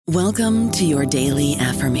Welcome to your daily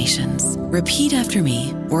affirmations. Repeat after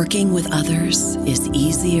me. Working with others is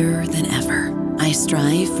easier than ever. I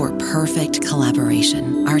strive for perfect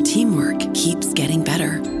collaboration. Our teamwork keeps getting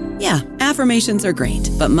better. Yeah, affirmations are great,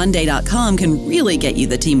 but Monday.com can really get you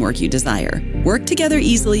the teamwork you desire. Work together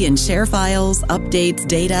easily and share files, updates,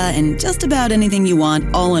 data, and just about anything you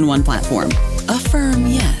want all in one platform. Affirm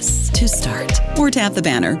yes to start, or tap the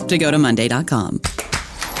banner to go to Monday.com.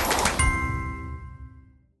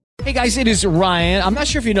 Hey guys, it is Ryan. I'm not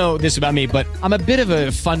sure if you know this about me, but I'm a bit of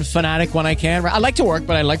a fun fanatic when I can. I like to work,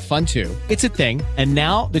 but I like fun too. It's a thing. And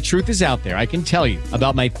now the truth is out there. I can tell you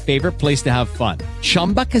about my favorite place to have fun.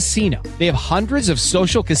 Chumba Casino. They have hundreds of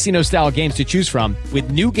social casino style games to choose from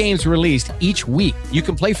with new games released each week. You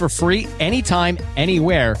can play for free anytime,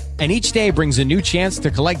 anywhere. And each day brings a new chance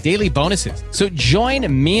to collect daily bonuses. So join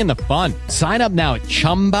me in the fun. Sign up now at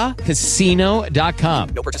ChumbaCasino.com.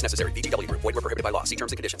 No purchase necessary. VGW Group. Void where prohibited by law. See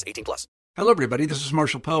terms and conditions. 18+. Hello, everybody. This is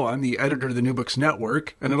Marshall Poe. I'm the editor of the New Books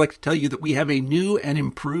Network, and I'd like to tell you that we have a new and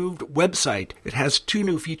improved website. It has two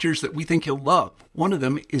new features that we think you'll love. One of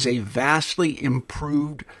them is a vastly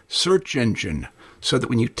improved search engine, so that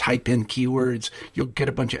when you type in keywords, you'll get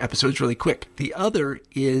a bunch of episodes really quick. The other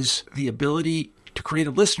is the ability to create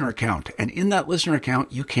a listener account. And in that listener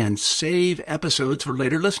account, you can save episodes for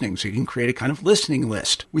later listening. So you can create a kind of listening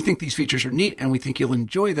list. We think these features are neat and we think you'll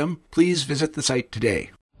enjoy them. Please visit the site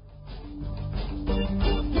today.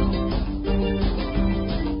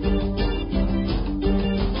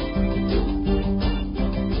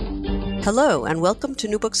 Hello, and welcome to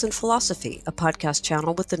New Books in Philosophy, a podcast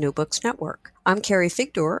channel with the New Books Network. I'm Carrie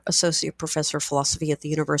Figdor, Associate Professor of Philosophy at the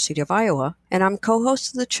University of Iowa, and I'm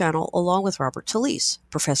co-host of the channel along with Robert Talisse,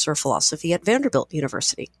 Professor of Philosophy at Vanderbilt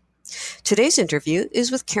University. Today's interview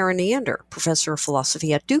is with Karen Neander, Professor of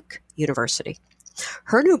Philosophy at Duke University.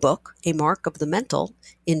 Her new book, A Mark of the Mental,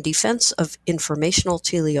 in Defense of Informational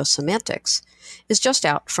Teleosemantics, is just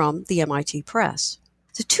out from the MIT Press.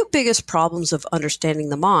 The two biggest problems of understanding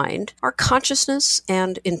the mind are consciousness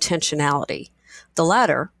and intentionality, the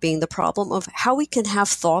latter being the problem of how we can have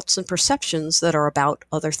thoughts and perceptions that are about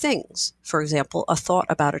other things. For example, a thought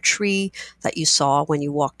about a tree that you saw when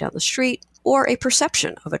you walked down the street, or a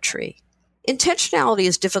perception of a tree. Intentionality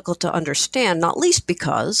is difficult to understand, not least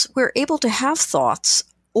because we're able to have thoughts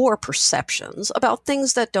or perceptions about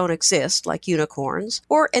things that don't exist, like unicorns,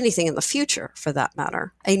 or anything in the future, for that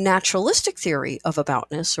matter. A naturalistic theory of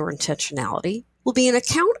aboutness or intentionality will be an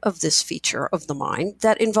account of this feature of the mind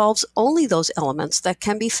that involves only those elements that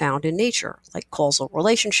can be found in nature, like causal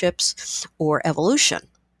relationships or evolution.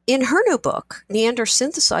 In her new book, Neander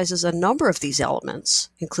synthesizes a number of these elements,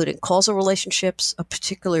 including causal relationships, a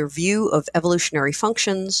particular view of evolutionary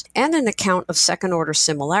functions, and an account of second-order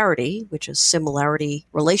similarity, which is similarity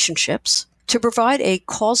relationships, to provide a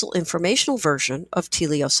causal informational version of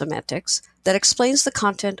teleosemantics that explains the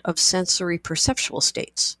content of sensory perceptual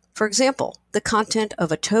states. For example, the content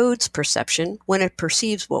of a toad's perception when it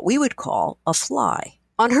perceives what we would call a fly.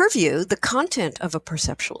 On her view, the content of a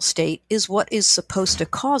perceptual state is what is supposed to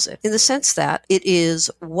cause it, in the sense that it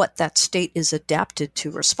is what that state is adapted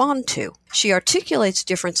to respond to. She articulates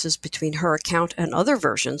differences between her account and other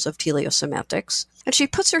versions of teleosemantics, and she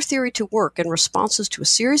puts her theory to work in responses to a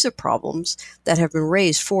series of problems that have been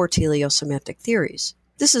raised for teleosemantic theories.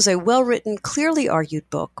 This is a well-written, clearly argued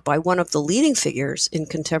book by one of the leading figures in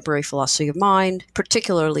contemporary philosophy of mind,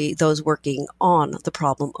 particularly those working on the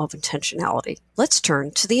problem of intentionality. Let's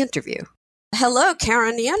turn to the interview. Hello,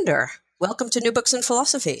 Karen Neander. Welcome to New Books in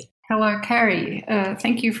Philosophy. Hello, Carrie.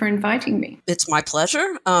 Thank you for inviting me. It's my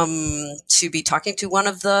pleasure to be talking to one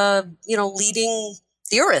of the leading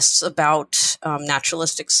theorists about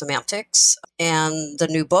naturalistic semantics, and the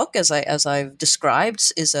new book, as I've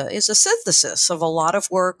described, is a synthesis of a lot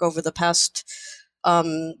of work over the past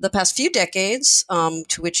few decades,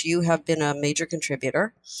 to which you have been a major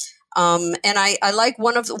contributor. And I like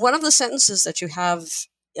one of the sentences that you have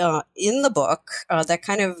in the book that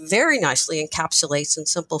kind of very nicely encapsulates in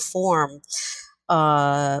simple form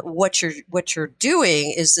what you're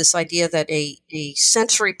doing is this idea that a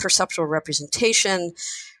sensory perceptual representation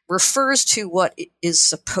refers to what is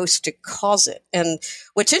supposed to cause it. And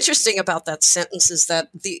what's interesting about that sentence is that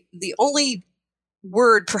the only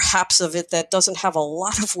word perhaps of it that doesn't have a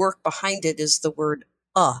lot of work behind it is the word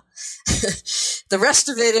The rest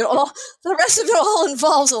of it all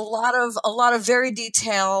involves a lot of very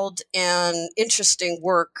detailed and interesting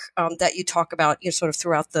work that you talk about, sort of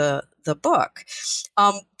throughout the book.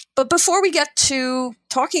 But before we get to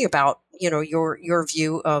talking about, your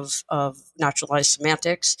view of naturalized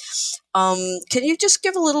semantics, can you just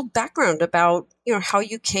give a little background about, how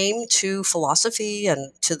you came to philosophy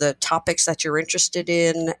and to the topics that you're interested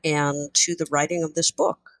in and to the writing of this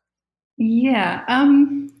book? Yeah.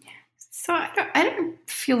 So I don't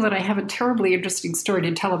feel that I have a terribly interesting story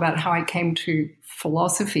to tell about how I came to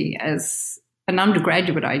philosophy. As an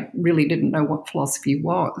undergraduate, I really didn't know what philosophy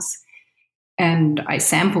was. And I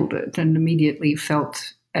sampled it and immediately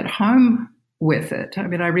felt at home with it. I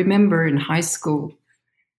mean, I remember in high school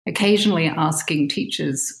occasionally asking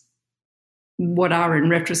teachers what are, in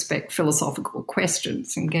retrospect, philosophical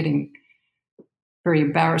questions and getting very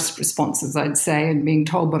embarrassed responses, I'd say, and being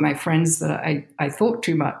told by my friends that I thought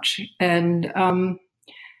too much. And,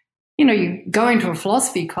 you go into a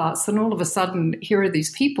philosophy class and all of a sudden here are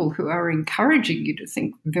these people who are encouraging you to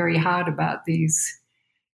think very hard about these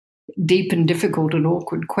deep and difficult and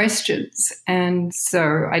awkward questions. And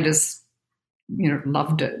so I just,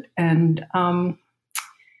 loved it. And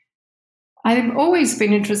I've always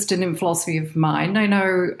been interested in philosophy of mind. I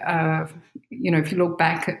know, if you look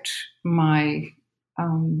back at my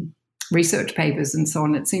research papers and so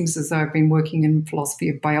on, it seems as though I've been working in philosophy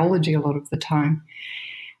of biology a lot of the time.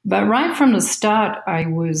 But right from the start,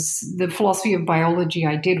 the philosophy of biology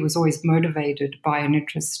I did was always motivated by an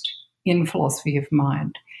interest in philosophy of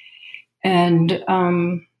mind. And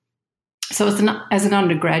so as an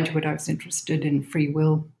undergraduate, I was interested in free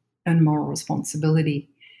will and moral responsibility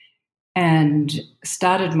and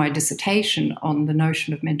started my dissertation on the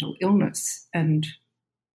notion of mental illness and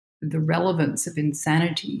the relevance of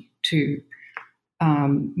insanity to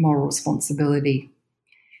moral responsibility.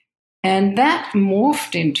 And that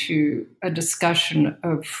morphed into a discussion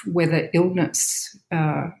of whether illness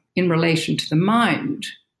in relation to the mind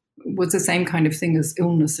was the same kind of thing as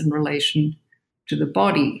illness in relation to the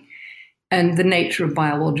body, and the nature of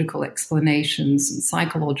biological explanations and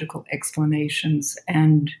psychological explanations,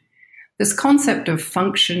 and this concept of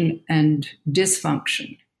function and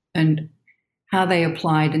dysfunction and how they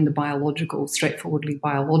applied in the straightforwardly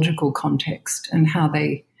biological context, and how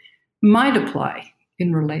they might apply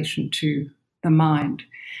in relation to the mind.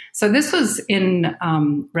 So this was in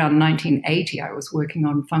around 1980. I was working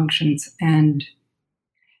on functions, and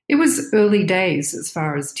it was early days as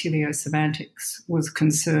far as teleosemantics was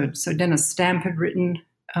concerned. So Dennis Stamp had written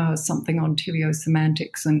something on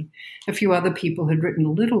teleosemantics, and a few other people had written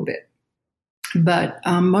a little bit. But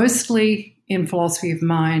mostly in philosophy of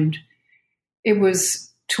mind, it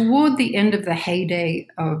was toward the end of the heyday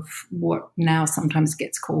of what now sometimes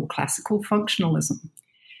gets called classical functionalism.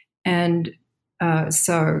 And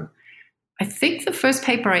so I think the first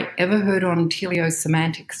paper I ever heard on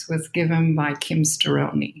teleosemantics was given by Kim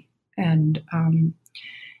Sterelny. And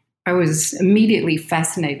I was immediately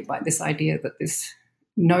fascinated by this idea that this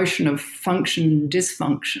notion of function and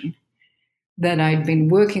dysfunction that I'd been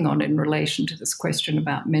working on in relation to this question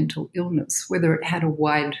about mental illness, whether it had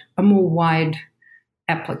a more wide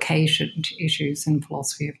application to issues in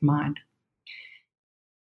philosophy of mind.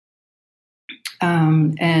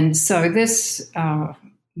 And so this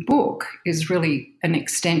book is really an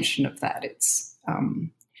extension of that. It's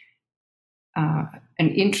an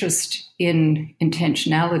interest in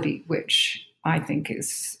intentionality, which I think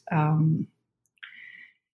is,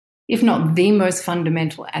 if not the most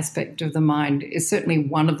fundamental aspect of the mind, is certainly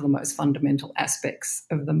one of the most fundamental aspects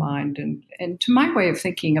of the mind. And to my way of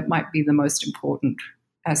thinking, it might be the most important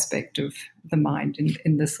aspect of the mind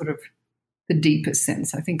in the sort of the deepest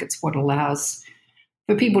sense. I think it's what allows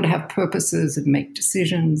for people to have purposes and make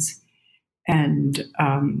decisions and,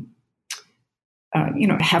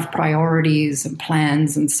 have priorities and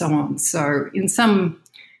plans and so on. So in some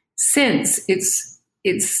sense,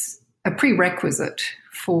 it's a prerequisite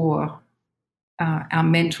for our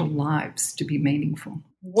mental lives to be meaningful.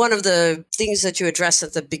 One of the things that you address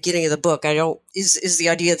at the beginning of the book, is the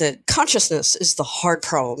idea that consciousness is the hard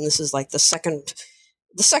problem. This is like the second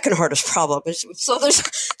hardest problem. So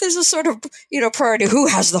there's a sort of, priority, who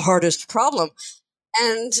has the hardest problem?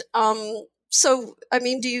 And so, I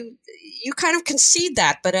mean, do you kind of concede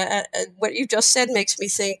that, but what you just said makes me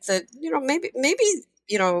think that, maybe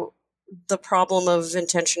the problem of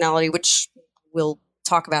intentionality, which we'll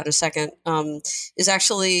talk about in a second, is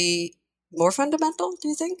actually more fundamental, do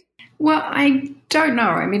you think? Well, I don't know.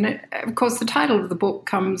 I mean, of course, the title of the book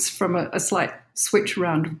comes from a slight switch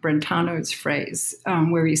around of Brentano's phrase,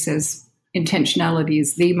 where he says intentionality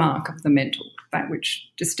is the mark of the mental, that which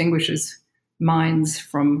distinguishes minds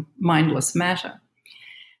from mindless matter.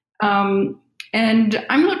 And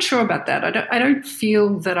I'm not sure about that. I don't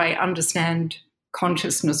feel that I understand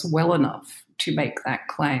consciousness well enough to make that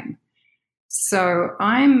claim. So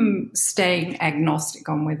I'm staying agnostic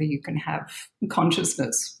on whether you can have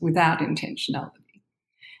consciousness without intentionality.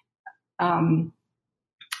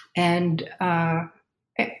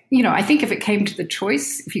 I think if it came to the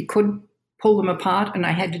choice, if you could pull them apart and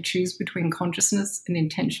I had to choose between consciousness and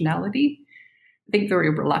intentionality, I think very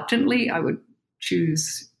reluctantly I would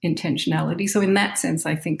choose intentionality. So in that sense,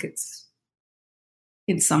 I think it's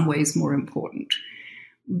in some ways more important.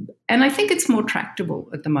 And I think it's more tractable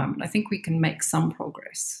at the moment. I think we can make some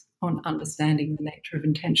progress on understanding the nature of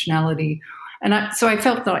intentionality. And so I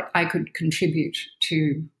felt that I could contribute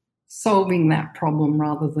to solving that problem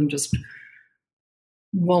rather than just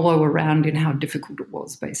wallow around in how difficult it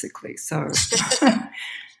was, basically. So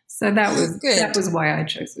that was why I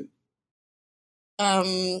chose it.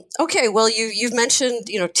 Okay, well, you've mentioned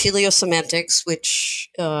teleosemantics, which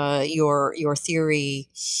your theory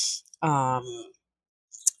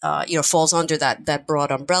falls under that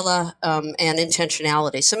broad umbrella, and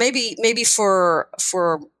intentionality. So maybe for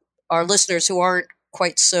our listeners who aren't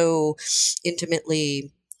quite so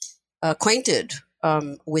intimately acquainted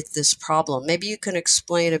with this problem, maybe you can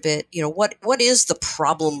explain a bit. What is the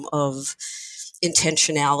problem of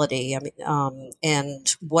intentionality? I mean,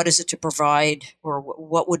 and what is it to provide, or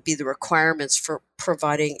what would be the requirements for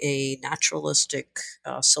providing a naturalistic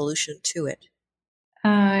solution to it?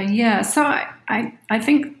 So I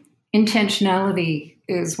think intentionality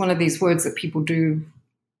is one of these words that people do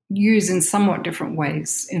use in somewhat different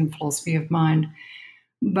ways in philosophy of mind.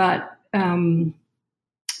 But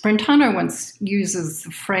Brentano once uses the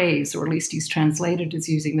phrase, or at least he's translated as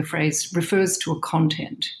using the phrase, refers to a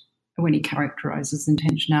content when he characterizes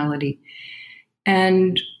intentionality.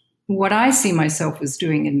 And what I see myself as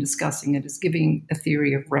doing in discussing it is giving a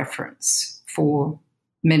theory of reference for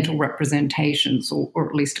mental representations, or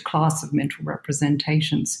at least a class of mental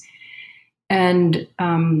representations. And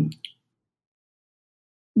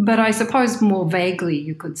but I suppose more vaguely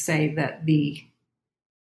you could say that the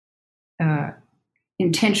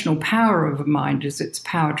intentional power of a mind is its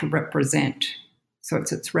power to represent. So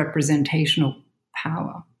it's its representational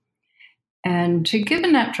power. And to give a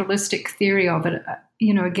naturalistic theory of it,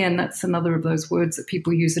 again, that's another of those words that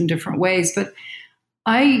people use in different ways. But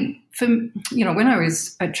when I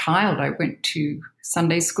was a child, I went to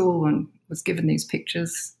Sunday school and was given these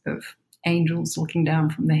pictures of angels looking down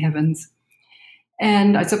from the heavens.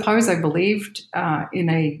 And I suppose I believed in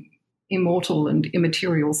a immortal and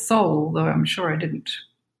immaterial soul, though I'm sure I didn't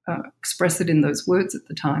express it in those words at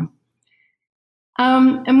the time.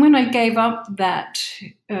 And when I gave up that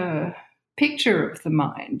picture of the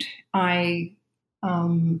mind, I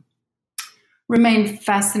remained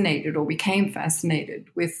fascinated, or became fascinated,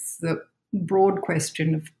 with the broad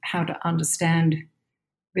question of how to understand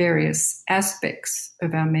various aspects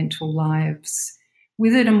of our mental lives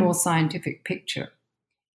within a more scientific picture.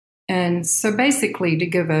 And so basically to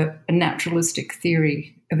give a naturalistic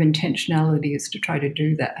theory of intentionality is to try to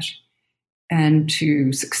do that. And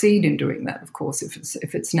to succeed in doing that, of course,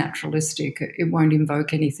 if it's naturalistic, it won't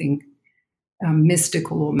invoke anything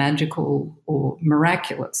mystical or magical or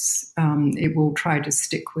miraculous. It will try to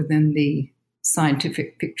stick within the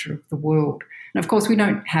scientific picture of the world. And of course, we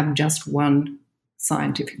don't have just one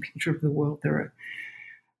scientific picture of the world. There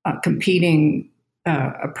are competing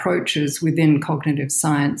approaches within cognitive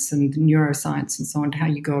science and neuroscience and so on to how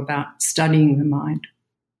you go about studying the mind.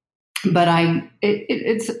 But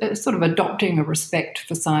it's a sort of adopting a respect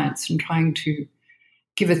for science and trying to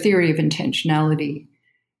give a theory of intentionality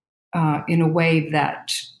in a way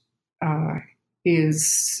that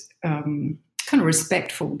is kind of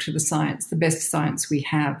respectful to the science, the best science we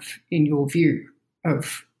have, in your view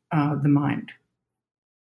of the mind.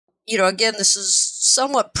 Again, this is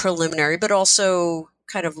somewhat preliminary, but also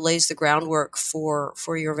kind of lays the groundwork for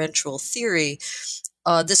your eventual theory.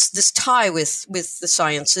 This tie with the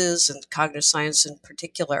sciences and cognitive science in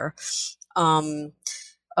particular.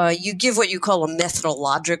 You give what you call a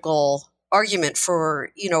methodological argument for,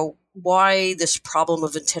 why this problem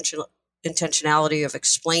of intentionality, of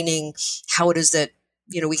explaining how it is that,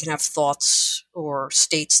 we can have thoughts or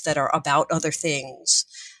states that are about other things.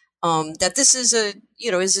 That this is a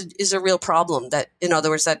real problem. That, in other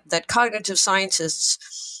words, that cognitive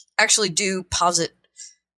scientists actually do posit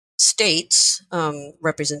states,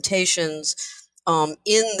 representations,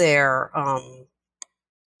 in their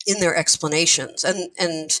explanations,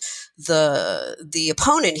 and the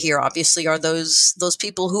opponent here obviously are those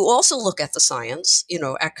people who also look at the science,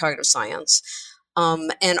 at cognitive science,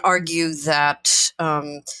 and argue that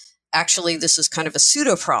actually this is kind of a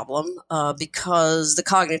pseudo problem because the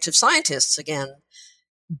cognitive scientists again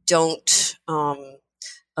don't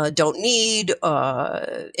don't need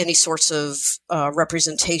any sorts of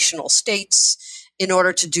representational states in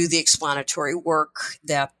order to do the explanatory work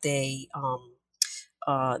that they're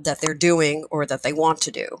doing or that they want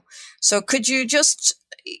to do. So could you just,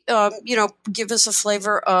 give us a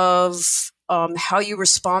flavor of how you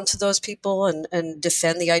respond to those people and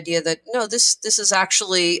defend the idea that, no, this is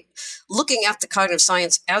actually looking at the kind of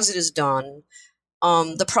science as it is done.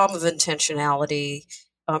 The problem of intentionality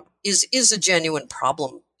is a genuine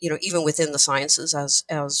problem, even within the sciences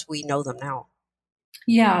as we know them now.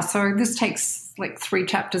 Yeah, so this takes like 3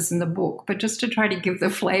 chapters in the book, but just to try to give the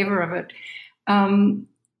flavor of it, so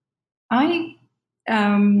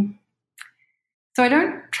I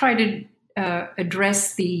don't try to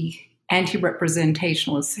address the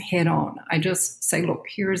anti-representationalists head on. I just say, look,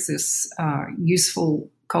 here is this useful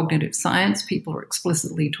cognitive science. People are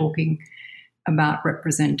explicitly talking about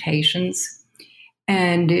representations.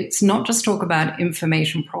 And it's not just talk about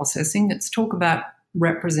information processing, it's talk about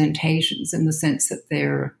representations in the sense that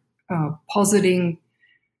they're positing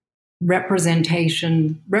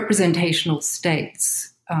representational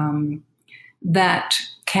states that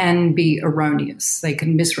can be erroneous. They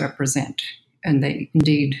can misrepresent, and they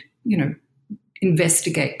indeed,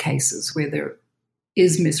 investigate cases where there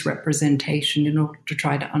is misrepresentation in order to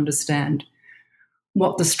try to understand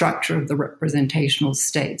what the structure of the representational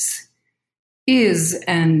states is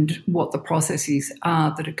and what the processes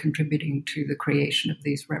are that are contributing to the creation of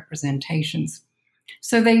these representations.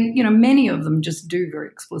 So they, many of them just do very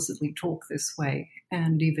explicitly talk this way,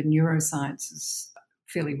 and even neuroscience is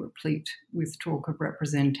fairly replete with talk of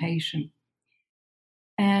representation.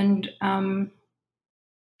 And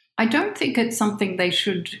I don't think it's something they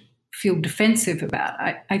should feel defensive about.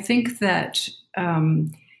 I think that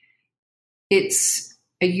it's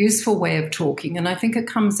a useful way of talking, and I think it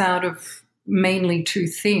comes out of mainly 2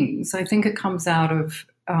 things. I think it comes out of,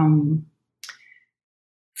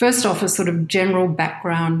 first off, a sort of general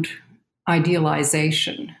background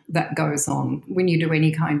idealization that goes on when you do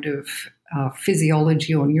any kind of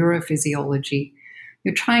physiology or neurophysiology.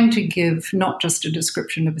 You're trying to give not just a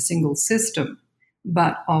description of a single system,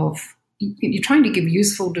 but you're trying to give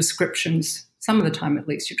useful descriptions, some of the time at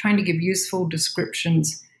least, you're trying to give useful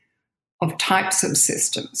descriptions of types of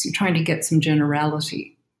systems. You're trying to get some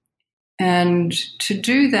generality. And to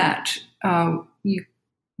do that,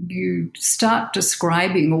 you start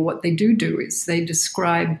describing, or what they do is they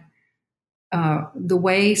describe the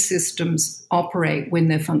way systems operate when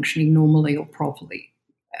they're functioning normally or properly.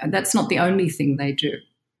 And that's not the only thing they do.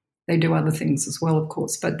 They do other things as well, of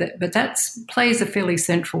course, but that plays a fairly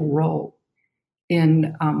central role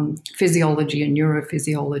in physiology and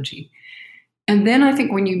neurophysiology. And then I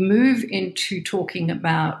think when you move into talking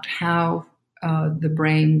about how the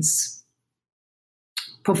brain's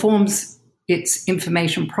performs its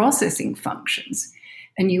information processing functions,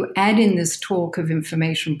 and you add in this talk of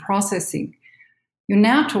information processing, you're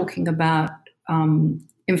now talking about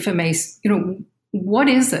information, what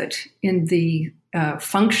is it in the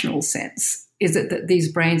functional sense? Is it that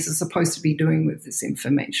these brains are supposed to be doing with this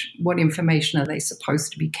information? What information are they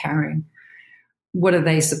supposed to be carrying? What are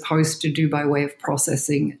they supposed to do by way of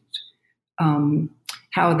processing it?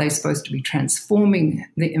 How are they supposed to be transforming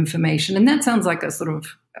the information? And that sounds like a sort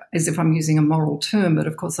of, as if I'm using a moral term, but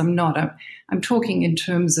of course I'm not. I'm talking in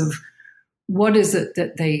terms of what is it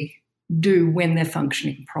that they do when they're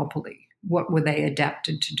functioning properly? What were they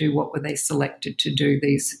adapted to do? What were they selected to do?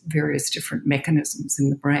 These various different mechanisms in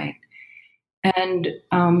the brain. And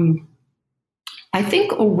I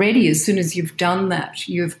think already as soon as you've done that,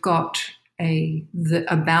 you've got the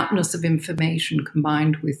aboutness of information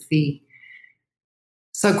combined with the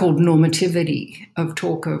so-called normativity of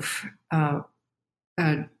talk of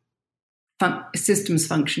systems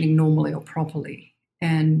functioning normally or properly.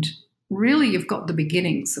 And really you've got the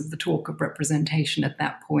beginnings of the talk of representation at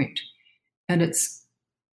that point. And it's,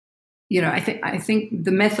 I think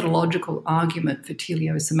the methodological argument for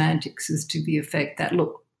teleosemantics is to the effect that,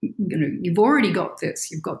 look, you've already got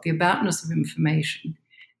this. You've got the aboutness of information,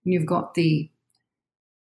 and you've got the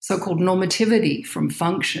so-called normativity from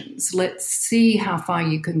functions. Let's see how far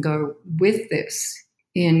you can go with this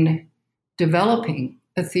in developing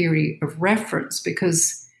a theory of reference,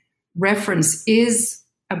 because reference is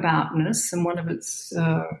aboutness, and one of its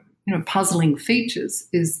puzzling features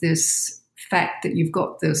is this fact that you've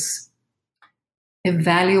got this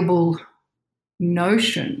invaluable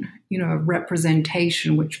notion, of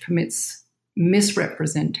representation which permits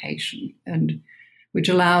misrepresentation and which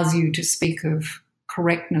allows you to speak of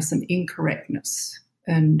correctness and incorrectness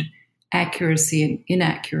and accuracy and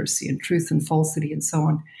inaccuracy and truth and falsity and so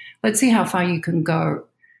on. Let's see how far you can go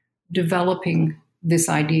developing this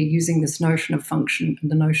idea, using this notion of function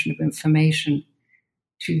and the notion of information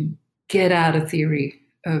to get out a theory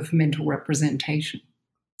of mental representation.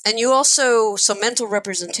 And you also, so mental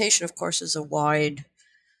representation, of course, is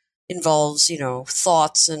involves,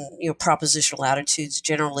 thoughts and, propositional attitudes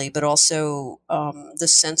generally, but also the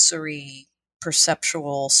sensory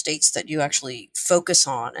perceptual states that you actually focus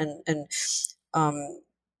on. And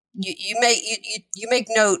you make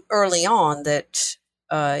note early on that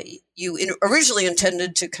you originally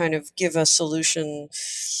intended to kind of give a solution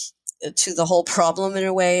to the whole problem in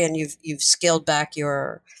a way, and you've scaled back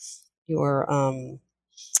your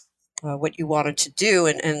what you wanted to do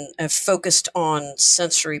and have focused on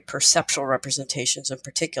sensory perceptual representations in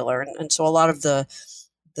particular. And so a lot of the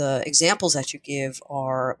examples that you give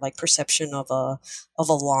are like perception of a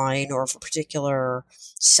line or of a particular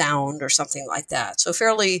sound or something like that. So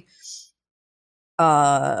fairly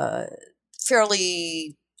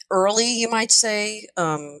early, you might say,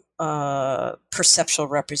 perceptual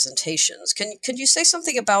representations. Can you say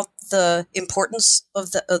something about the importance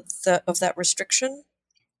of that restriction?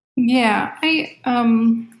 Yeah, I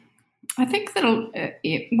think that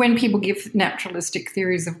when people give naturalistic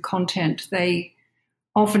theories of content, they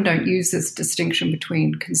often don't use this distinction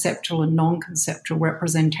between conceptual and non-conceptual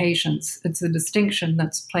representations. It's a distinction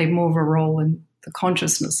that's played more of a role in the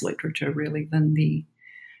consciousness literature, really, than the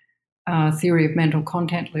theory of mental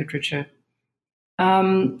content literature.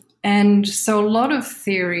 And so a lot of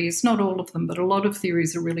theories, not all of them, but a lot of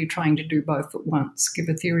theories are really trying to do both at once, give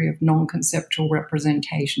a theory of non-conceptual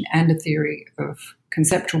representation and a theory of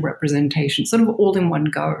conceptual representation, sort of all in one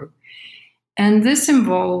go. And this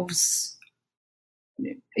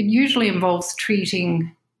usually involves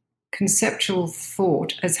treating conceptual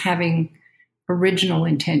thought as having original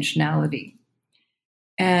intentionality.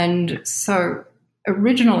 And so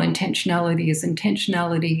original intentionality is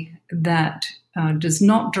intentionality that does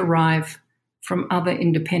not derive from other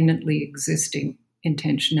independently existing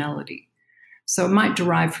intentionality. So it might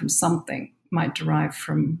derive from something, might derive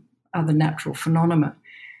from other natural phenomena,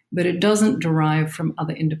 but it doesn't derive from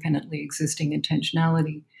other independently existing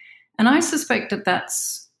intentionality. And I suspect that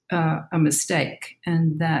that's a mistake,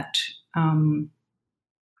 and that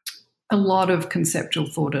a lot of conceptual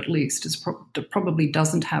thought, at least, probably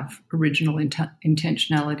doesn't have original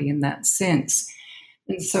intentionality in that sense.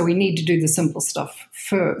 And so we need to do the simple stuff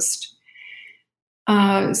first.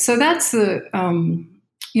 So that's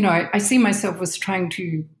I see myself as trying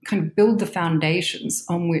to kind of build the foundations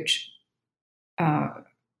on which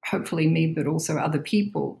hopefully me, but also other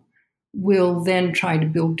people, will then try to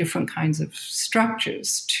build different kinds of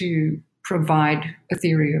structures to provide a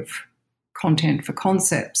theory of content for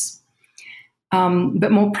concepts.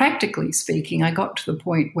 But more practically speaking, I got to the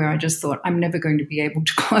point where I just thought, I'm never going to be able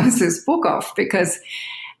to close this book off, because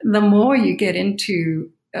the more you get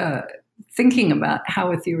into thinking about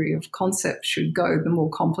how a theory of concepts should go, the more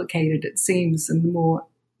complicated it seems and the more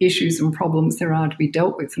issues and problems there are to be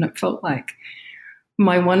dealt with. And it felt like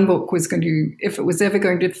my one book was going to, if it was ever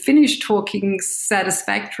going to finish talking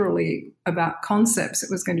satisfactorily about concepts, it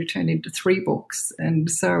was going to turn into 3 books. And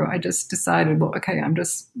so I just decided, well, okay, I'm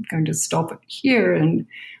just going to stop it here. And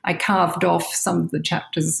I carved off some of the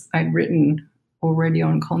chapters I'd written already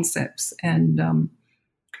on concepts and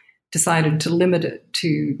decided to limit it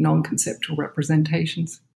to non-conceptual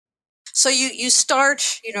representations. So you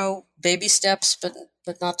start, baby steps, but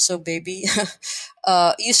not so baby.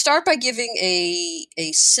 You start by giving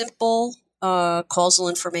a simple causal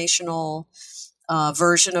informational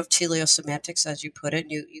version of teleosemantics, as you put it.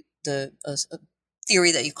 A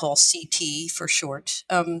theory that you call CT for short.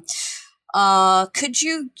 Could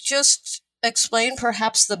you just explain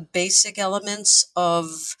perhaps the basic elements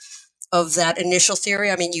of that initial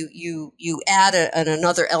theory? I mean, you add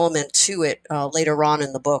another element to it later on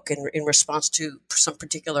in the book in response to some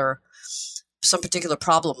particular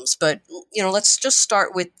problems. But, let's just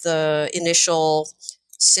start with the initial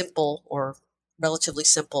simple or relatively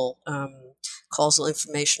simple causal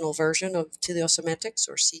informational version of teleosemantics,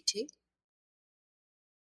 or CT.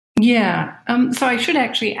 Yeah. So I should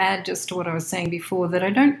actually add just to what I was saying before, that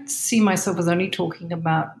I don't see myself as only talking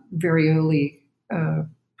about very early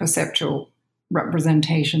perceptual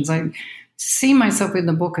representations. I see myself in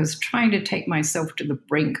the book as trying to take myself to the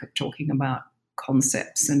brink of talking about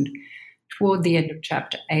concepts. And toward the end of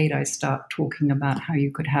chapter 8, I start talking about how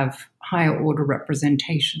you could have higher order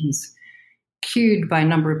representations cued by a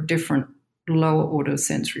number of different lower order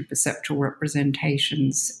sensory perceptual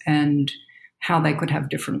representations, and how they could have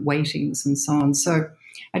different weightings and so on. So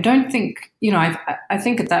I don't think, I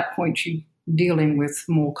think at that point you're dealing with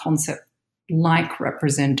more concept-like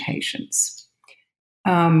representations.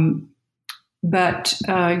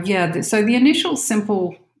 So the initial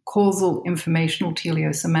simple causal informational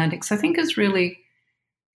teleosemantics, I think, is really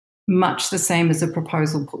much the same as a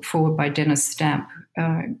proposal put forward by Dennis Stamp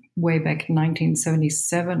way back in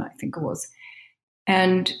 1977, I think it was.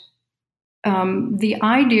 And the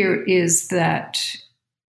idea is that,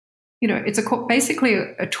 it's basically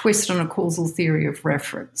a twist on a causal theory of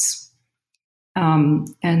reference.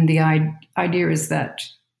 And the idea is that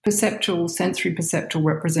sensory perceptual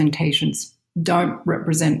representations don't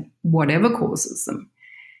represent whatever causes them,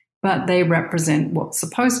 but they represent what's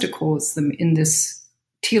supposed to cause them in this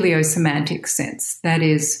teleosemantic sense. That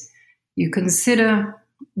is, you consider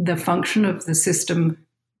the function of the system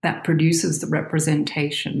that produces the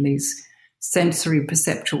representation, these sensory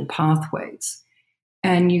perceptual pathways,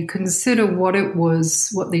 and you consider what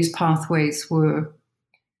these pathways were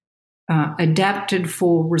adapted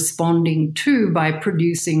for responding to by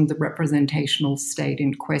producing the representational state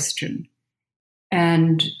in question.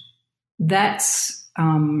 And that's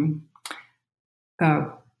the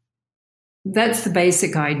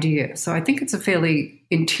basic idea. So I think it's a fairly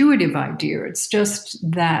intuitive idea. It's just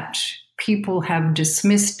that people have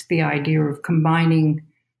dismissed the idea of combining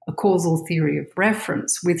a causal theory of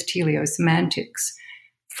reference with teleosemantics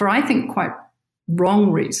for, I think, quite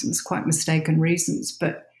wrong reasons, quite mistaken reasons,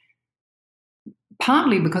 but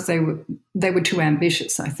partly because they were too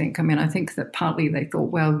ambitious, I think. I mean, I think that partly they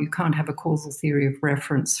thought, well, you can't have a causal theory of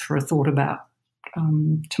reference for a thought about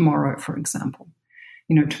tomorrow, for example.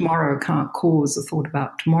 Tomorrow can't cause a thought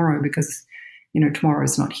about tomorrow because, tomorrow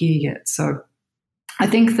is not here yet. So I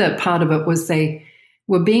think that part of it was they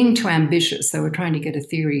were being too ambitious. They were trying to get a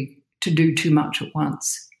theory to do too much at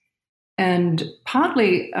once. And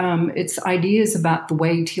partly it's ideas about the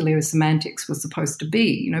way teleosemantics was supposed to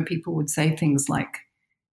be. People would say things like,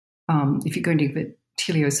 if you're going to give a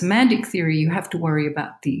teleosemantic theory, you have to worry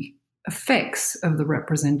about the effects of the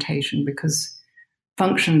representation because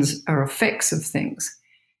functions are effects of things.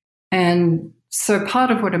 And so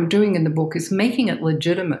part of what I'm doing in the book is making it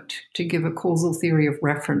legitimate to give a causal theory of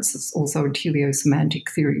reference that's also a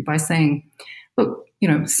teleosemantic theory by saying, look,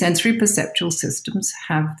 sensory perceptual systems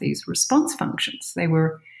have these response functions. They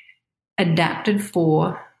were adapted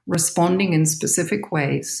for responding in specific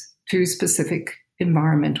ways to specific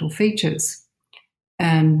environmental features.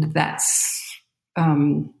 And that's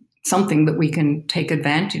something that we can take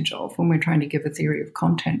advantage of when we're trying to give a theory of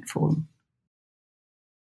content for them.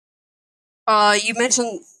 You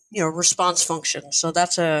mentioned, response function. So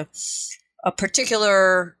that's a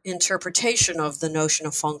particular interpretation of the notion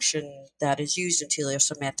of function that is used in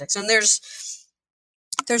teleosemantics. And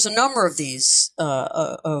there's a number of these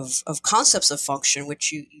of concepts of function,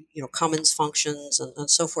 which Cummins functions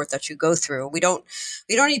and so forth that you go through. We don't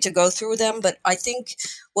need to go through them, but I think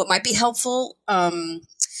what might be helpful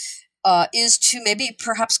is to maybe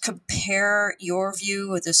perhaps compare your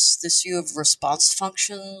view of this view of response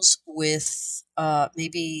functions with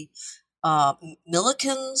maybe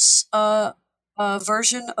Millikan's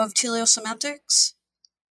version of teleosemantics.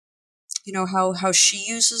 How she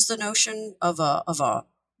uses the notion of a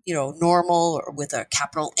normal or with a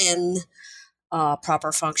capital N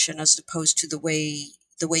proper function as opposed to the way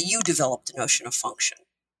you developed the notion of function.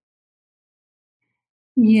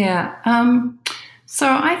 Yeah. So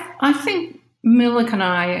I think Millikan and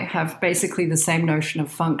I have basically the same notion of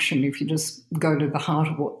function. If you just go to the heart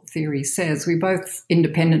of what theory says, we both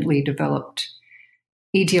independently developed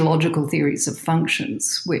etiological theories of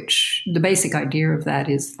functions, which the basic idea of that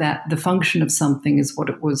is that the function of something is what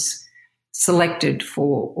it was selected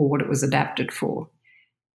for or what it was adapted for.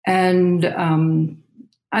 And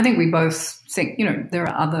I think we both think, there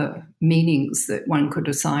are other meanings that one could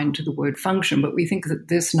assign to the word function, but we think that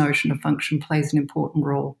this notion of function plays an important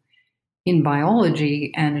role in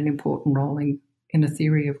biology and an important role in a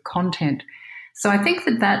theory of content. So I think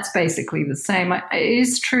that that's basically the same. It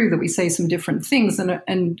is true that we say some different things,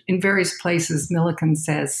 and in various places Millikan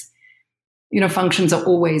says, functions are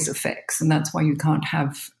always effects, and that's why you can't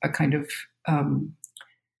have a kind of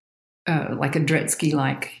like a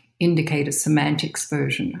Dretske-like indicator semantics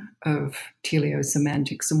version of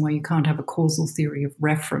teleosemantics, and why you can't have a causal theory of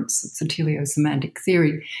reference. It's a teleosemantic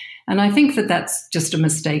theory. And I think that that's just a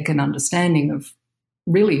mistaken understanding of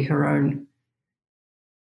really her own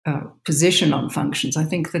position on functions. I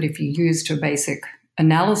think that if you used her basic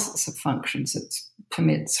analysis of functions, it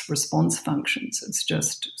permits response functions. It's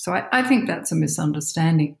just, so I think that's a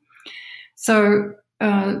misunderstanding. So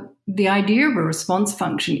the idea of a response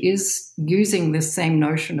function is using this same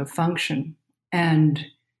notion of function and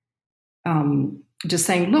just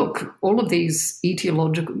saying, look, all of these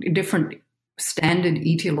different standard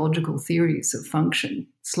etiological theories of function,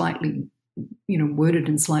 slightly worded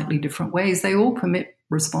in slightly different ways, they all permit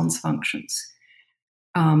response functions.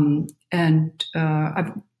 For a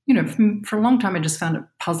long time, I just found it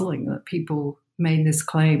puzzling that people made this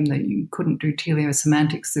claim that you couldn't do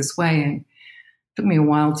teleosemantics this way. And it took me a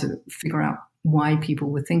while to figure out why people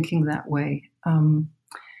were thinking that way.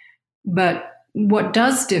 But what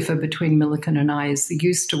does differ between Millikan and I is the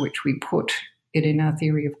use to which we put it in our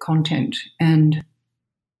theory of content. And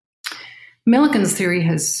Millikan's theory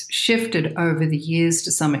has shifted over the years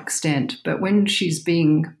to some extent, but when she's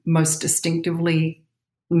being most distinctively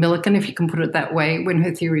Millikan, if you can put it that way, when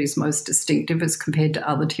her theory is most distinctive as compared to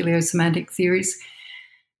other teleosemantic theories,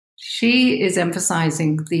 she is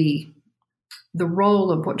emphasizing the role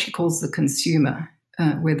of what she calls the consumer,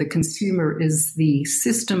 where the consumer is the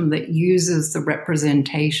system that uses the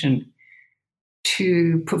representation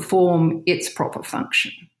to perform its proper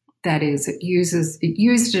function. That is, it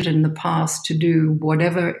used it in the past to do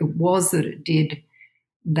whatever it was that it did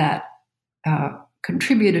that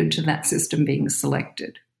contributed to that system being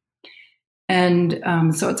selected. And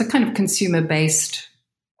so it's a kind of consumer-based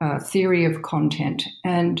theory of content.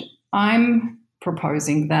 And I'm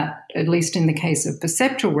proposing that, at least in the case of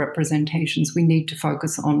perceptual representations, we need to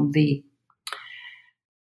focus on the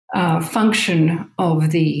function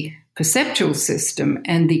of the perceptual system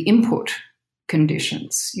and the input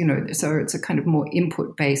conditions. So it's a kind of more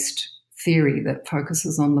input-based theory that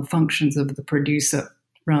focuses on the functions of the producer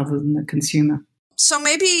rather than the consumer. So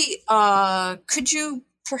maybe could you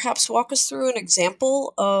perhaps walk us through an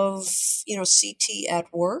example of, CT at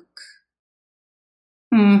work?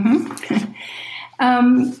 Mm-hmm.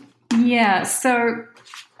 Yeah. So,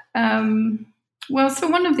 so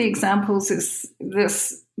one of the examples is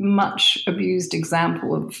this much abused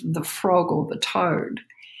example of the frog or the toad.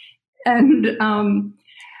 And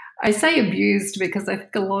I say abused because I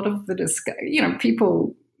think a lot of the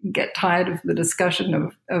people get tired of the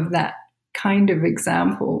discussion of that kind of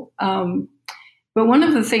example. But one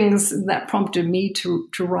of the things that prompted me to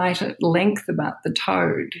write at length about the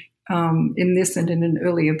toad in this and in an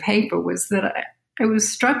earlier paper was that I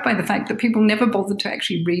was struck by the fact that people never bothered to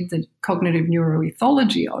actually read the cognitive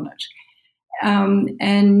neuroethology on it.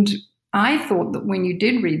 And I thought that when you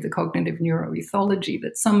did read the cognitive neuroethology,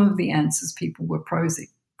 that some of the answers people were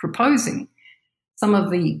proposing, some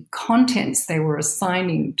of the contents they were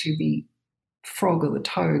assigning to the frog or the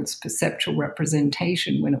toad's perceptual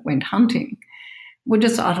representation when it went hunting were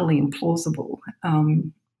just utterly implausible.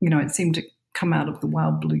 It seemed to come out of the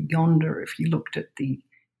wild blue yonder if you looked at the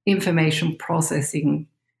information processing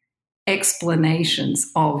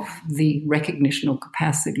explanations of the recognitional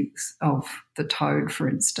capacities of the toad, for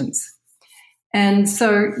instance. And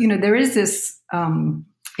so, there is this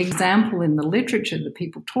example in the literature that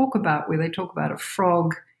people talk about where they talk about a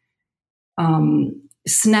frog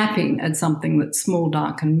snapping at something that's small,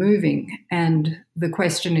 dark, and moving. And the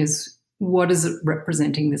question is, what is it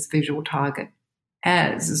representing this visual target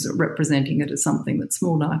as? Is it representing it as something that's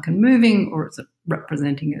small, dark, and moving, or is it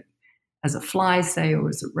representing it as a fly, say, or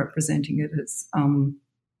is it representing it as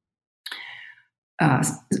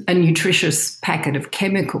a nutritious packet of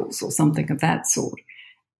chemicals or something of that sort?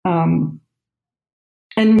 And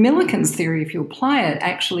Millikan's theory, if you apply it,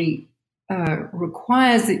 actually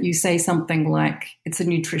requires that you say something like it's a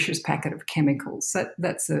nutritious packet of chemicals.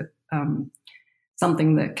 That's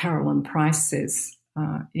something that Carolyn Price says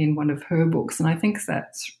in one of her books, and I think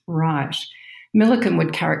that's right. Millikan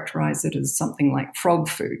would characterize it as something like frog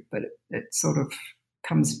food, but it sort of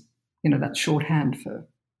comes, that's shorthand for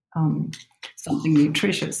something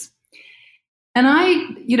nutritious. And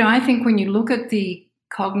I think when you look at the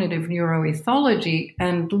cognitive neuroethology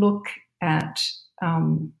and look at,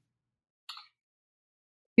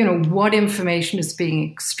 what information is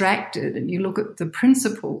being extracted, and you look at the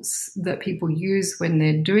principles that people use when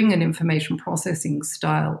they're doing an information processing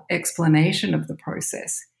style explanation of the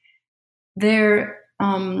process, they're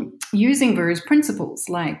using various principles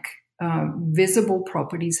like visible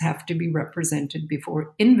properties have to be represented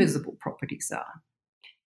before invisible properties are.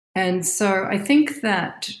 And so I think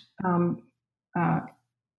that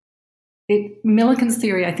Millikan's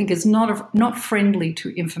theory, I think, is not friendly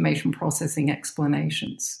to information processing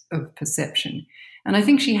explanations of perception. And I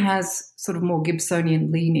think she has sort of more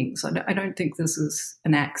Gibsonian leanings. I don't think this is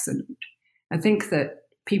an accident. I think that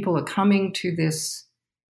people are coming to this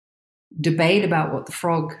debate about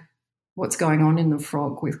what's going on in the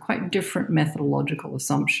frog with quite different methodological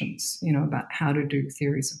assumptions, about how to do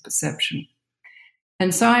theories of perception.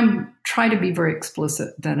 And so I'm trying to be very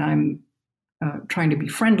explicit that I'm trying to be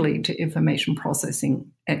friendly to information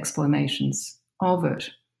processing explanations of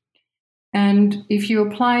it. And if you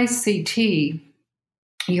apply CT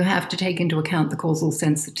you have to take into account the causal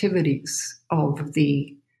sensitivities of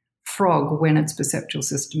the frog when its perceptual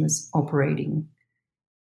system is operating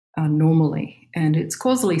normally. And it's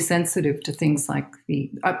causally sensitive to things like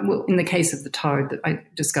in the case of the toad, I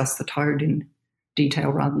discussed the toad in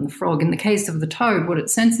detail rather than the frog. In the case of the toad, what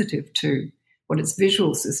it's sensitive to, what its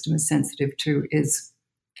visual system is sensitive to, is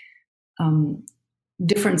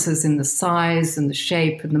differences in the size and the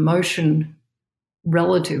shape and the motion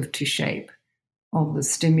relative to shape of the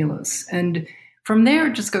stimulus. And from there,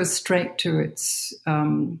 it just goes straight to its,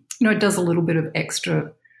 it does a little bit of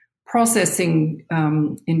extra processing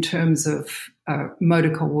in terms of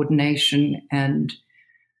motor coordination and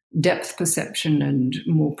depth perception and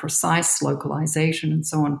more precise localization and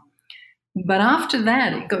so on. But after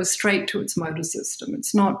that, it goes straight to its motor system.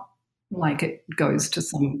 It's not like it goes to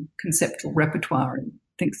some conceptual repertoire and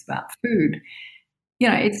thinks about food.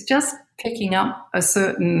 It's just picking up a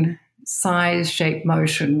certain size, shape,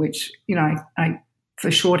 motion, which, I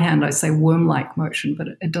for shorthand, I say worm-like motion, but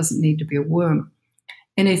it doesn't need to be a worm.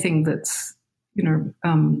 Anything that's,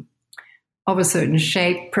 of a certain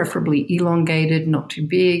shape, preferably elongated, not too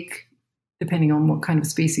big, depending on what kind of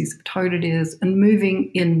species of toad it is, and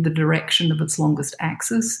moving in the direction of its longest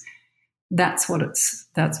axis. That's what it's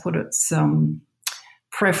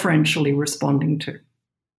preferentially responding to.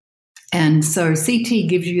 And so CT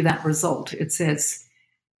gives you that result. It says,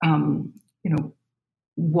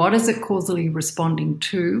 what is it causally responding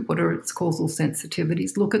to? What are its causal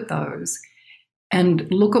sensitivities? Look at those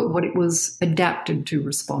and look at what it was adapted to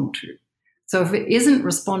respond to. So if it isn't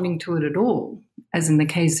responding to it at all, as in the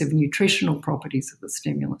case of nutritional properties of the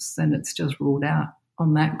stimulus, then it's just ruled out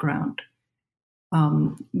on that ground.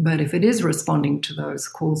 But if it is responding to those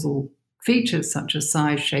causal features such as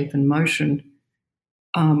size, shape, and motion,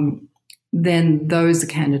 then those are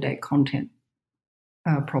candidate content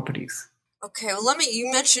properties. Okay, well,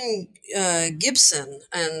 you mentioned Gibson,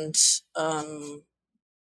 and so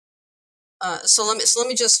let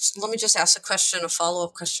me just ask a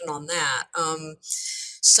follow-up question on that.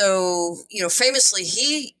 Famously,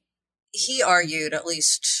 he argued, at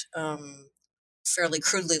least fairly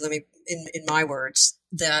crudely, in my words,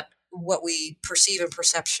 that what we perceive in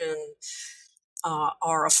perception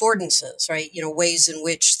are affordances, right? Ways in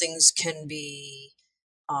which things can be,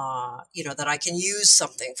 that I can use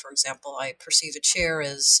something. For example, I perceive a chair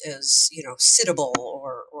as sittable,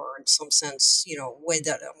 or in some sense, way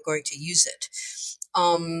that I'm going to use it.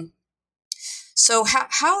 So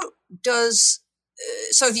how does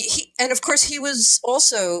and of course he was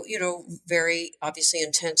also, very obviously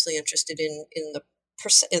intensely interested in the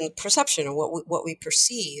perception and what we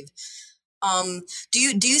perceive. Do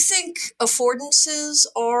you think affordances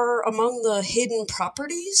are among the hidden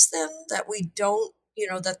properties then that we don't,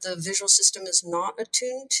 that the visual system is not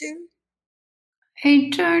attuned to? I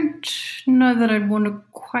don't know that I'd want to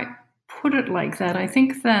quite put it like that. I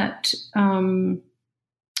think that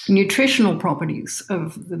nutritional properties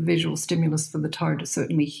of the visual stimulus for the toad are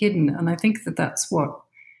certainly hidden, and I think that that's what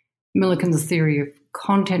Millikan's theory of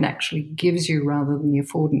content actually gives you rather than the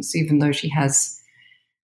affordance, even though she has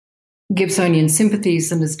Gibsonian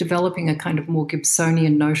sympathies and is developing a kind of more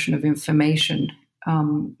Gibsonian notion of information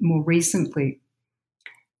more recently.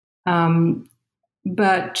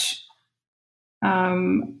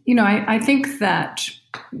 I think that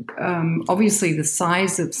obviously the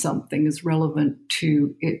size of something is relevant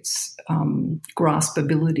to its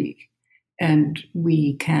graspability, and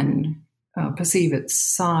we can perceive its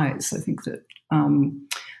size. I think that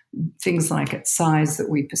things like its size that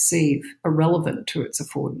we perceive are relevant to its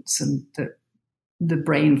affordance, and that the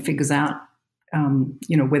brain figures out,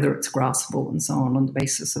 whether it's graspable and so on the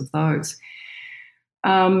basis of those.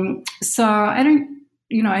 So I don't,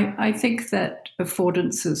 I think that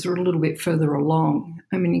affordances are a little bit further along.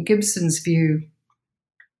 I mean, in Gibson's view,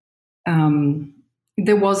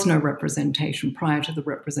 there was no representation prior to the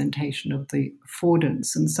representation of the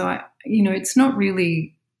affordance. And so, it's not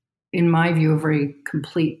really, in my view, a very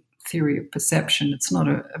complete theory of perception. It's not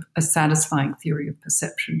a satisfying theory of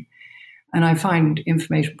perception. And I find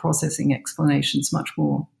information processing explanations much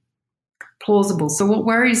more plausible. So what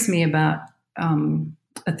worries me about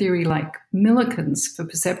a theory like Millikan's for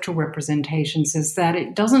perceptual representations is that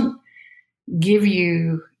it doesn't give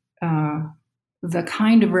you the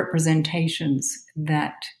kind of representations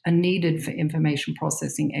that are needed for information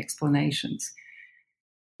processing explanations.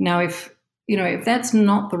 Now, if that's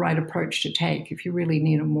not the right approach to take, if you really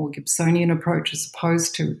need a more Gibsonian approach as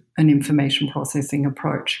opposed to an information processing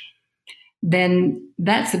approach, then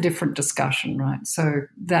that's a different discussion, right? So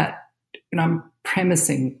that, I'm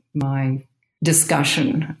premising my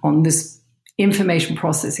discussion on this information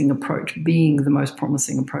processing approach being the most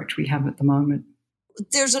promising approach we have at the moment.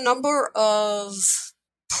 There's a number of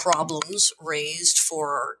problems raised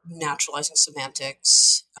for naturalizing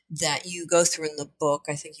semantics that you go through in the book.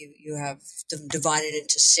 I think you have them divided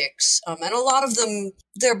into 6. And a lot of them,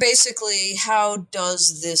 they're basically, how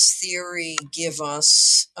does this theory give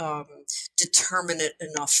us determinate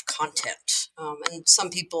enough content? And some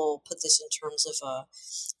people put this in terms of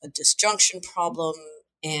a disjunction problem,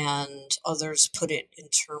 and others put it in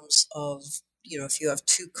terms of, if you have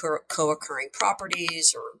 2 co-occurring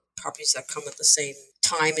properties, or properties that come at the same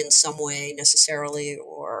time in some way necessarily,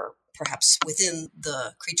 or perhaps within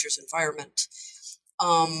the creature's environment.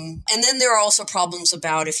 And then there are also problems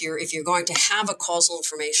about if you're going to have a causal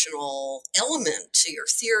informational element to your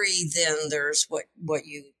theory, then there's what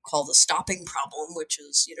you call the stopping problem, which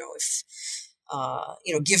is,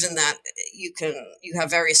 if given that you have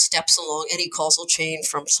various steps along any causal chain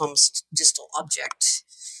from some distal object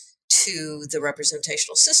to the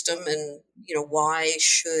representational system, and why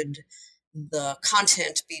should the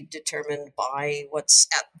content be determined by what's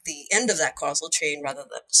at the end of that causal chain rather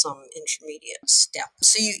than some intermediate step.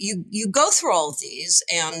 So you go through all of these,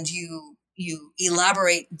 and you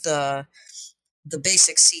elaborate the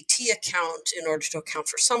basic CT account in order to account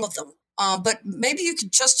for some of them. But maybe you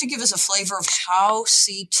could, just to give us a flavor of how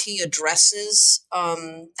CT addresses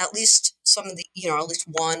at least some of the, at least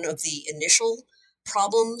one of the initial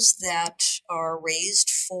problems that are raised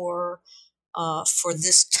for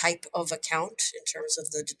this type of account in terms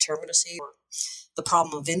of the determinacy, or the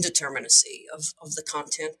problem of indeterminacy of the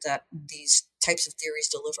content that these types of theories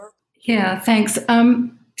deliver? Yeah, thanks.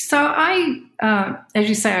 So I, as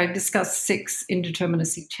you say, I discussed 6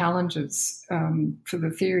 indeterminacy challenges for the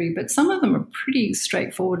theory, but some of them are pretty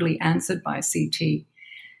straightforwardly answered by CT.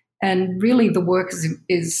 And really the work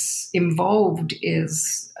is involved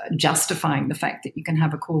is justifying the fact that you can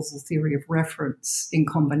have a causal theory of reference in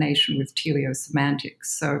combination with teleosemantics.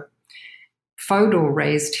 So Fodor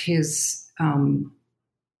raised his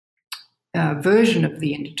version of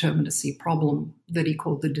the indeterminacy problem that he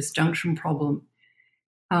called the disjunction problem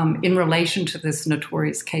in relation to this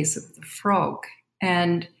notorious case of the frog.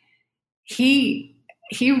 And he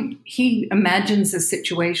imagines a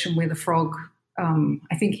situation where the frog,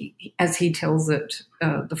 I think as he tells it,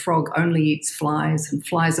 the frog only eats flies, and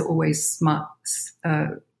flies are always small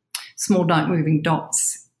dark moving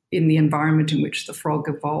dots in the environment in which the frog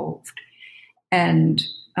evolved. And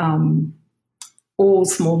all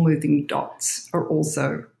small moving dots are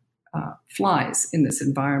also flies in this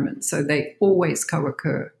environment, so they always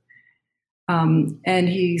co-occur. And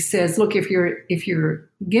he says, look, if you're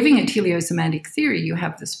giving a teleosemantic theory, you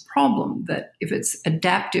have this problem that if it's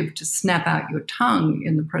adaptive to snap out your tongue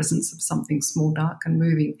in the presence of something small, dark, and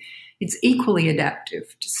moving, it's equally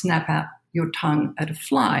adaptive to snap out your tongue at a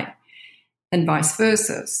fly, and vice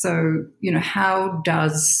versa. So, how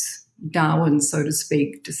does Darwin, so to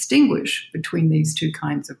speak, distinguish between these two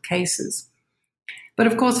kinds of cases? But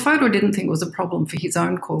of course, Fodor didn't think it was a problem for his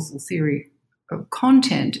own causal theory of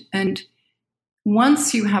content. And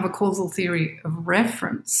once you have a causal theory of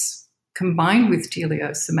reference combined with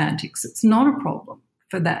teleosemantics, it's not a problem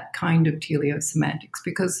for that kind of teleosemantics,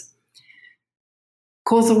 because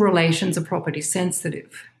causal relations are property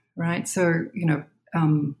sensitive, right? So,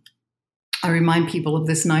 I remind people of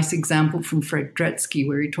this nice example from Fred Dretske,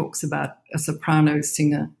 where he talks about a soprano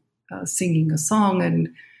singer singing a song, and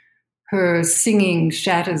her singing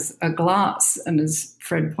shatters a glass. And as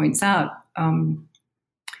Fred points out,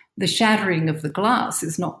 the shattering of the glass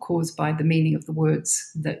is not caused by the meaning of the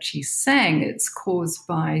words that she sang. It's caused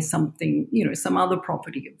by something, some other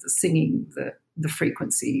property of the singing, the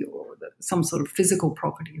frequency, or some sort of physical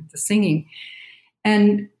property of the singing.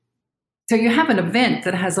 And so you have an event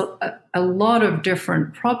that has a lot of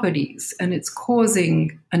different properties, and it's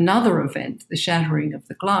causing another event, the shattering of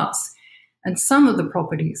the glass. And some of the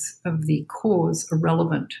properties of the cause are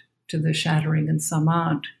relevant to the shattering and some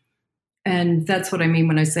aren't. And that's what I mean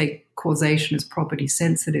when I say causation is property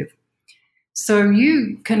sensitive. So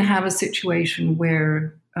you can have a situation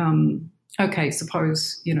where,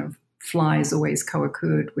 suppose, flies always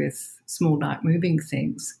co-occurred with small dark moving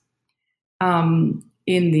things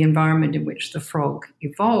in the environment in which the frog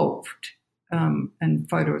evolved. And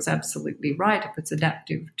Fodor is absolutely right. If it's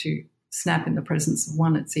adaptive to snap in the presence of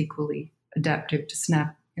one, it's equally adaptive to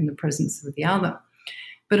snap in the presence of the other.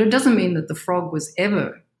 But it doesn't mean that the frog was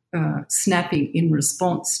ever snapping in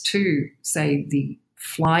response to, say, the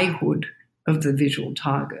flyhood of the visual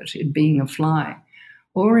target, it being a fly,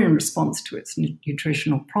 or in response to its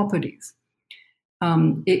nutritional properties.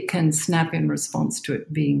 It can snap in response to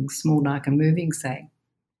it being small, dark, and moving, say.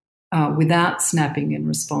 without snapping in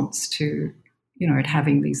response to, it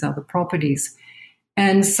having these other properties.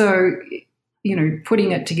 And so,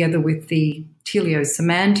 putting it together with the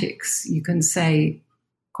teleosemantics, you can say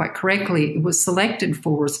quite correctly it was selected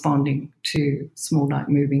for responding to small night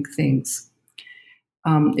moving things.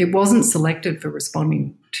 It wasn't selected for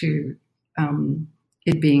responding to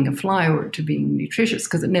it being a fly or to being nutritious,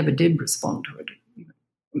 because it never did respond to it.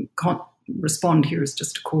 Respond here is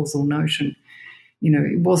just a causal notion.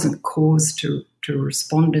 It wasn't caused to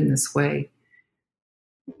respond in this way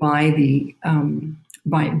by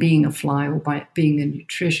being a fly or by being a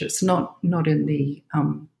nutritious, not in the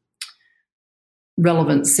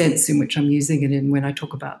relevant sense in which I'm using it in when I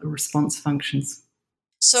talk about the response functions.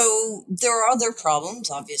 So there are other problems,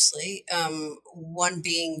 obviously, one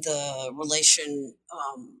being the relation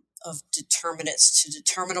of determinates to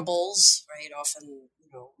determinables, right? Often,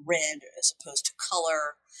 red as opposed to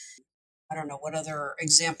color. I don't know what other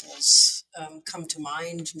examples come to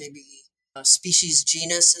mind. Maybe species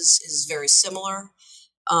genus is very similar.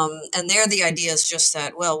 And there the idea is just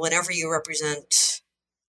that, well, whenever you represent,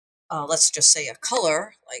 let's just say a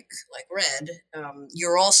color like red, you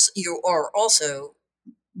are also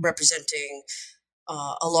representing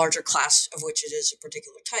a larger class of which it is a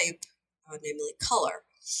particular type, namely color.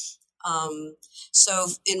 So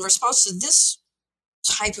in response to this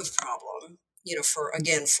type of problem, for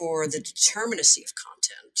the determinacy of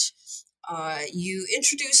content, you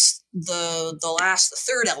introduce the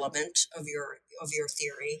third element of your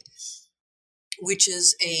theory, which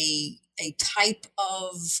is a type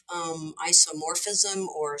of isomorphism,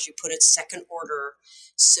 or as you put it, second order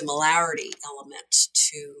similarity element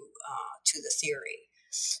to the theory.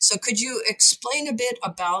 So could you explain a bit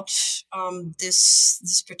about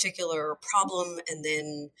this particular problem, and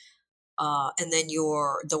then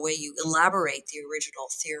the way you elaborate the original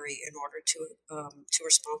theory in order to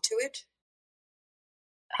respond to it?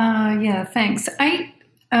 Yeah, thanks. I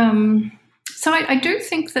do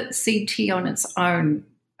think that CT on its own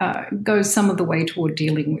goes some of the way toward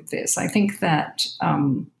dealing with this. I think that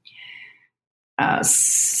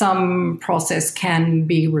some process can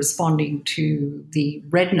be responding to the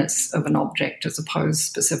redness of an object as opposed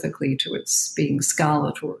specifically to its being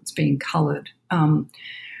scarlet or its being colored.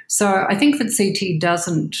 So I think that CT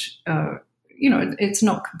doesn't, it's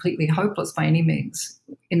not completely hopeless by any means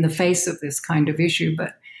in the face of this kind of issue.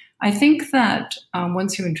 But I think that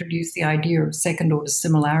once you introduce the idea of second-order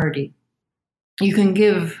similarity, you can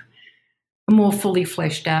give a more fully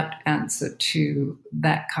fleshed out answer to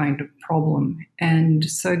that kind of problem. And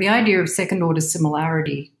so the idea of second-order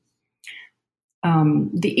similarity,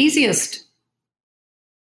 the easiest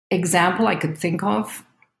example I could think of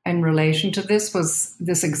in relation to this was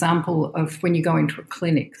this example of when you go into a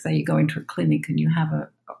clinic. Say you go into a clinic and you have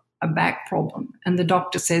a back problem, and the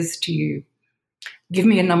doctor says to you, give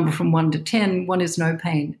me a number from 1 to 10. 1 is no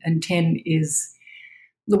pain, and 10 is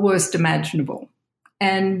the worst imaginable.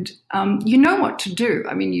 And you know what to do.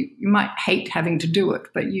 I mean, you might hate having to do it,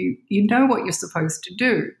 but you know what you're supposed to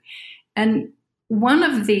do. And one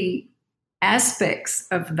of the aspects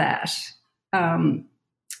of that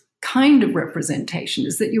kind of representation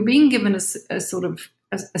is that you're being given a sort of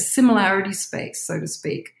a similarity space, so to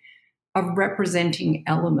speak, of representing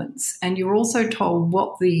elements. And you're also told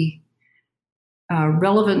what the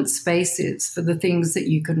relevant space is for the things that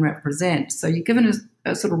you can represent. So you're given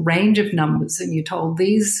a sort of range of numbers, and you're told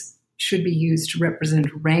these should be used to represent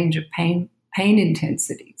a range of pain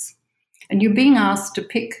intensities. And you're being asked to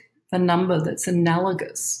pick the number that's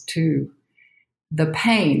analogous to the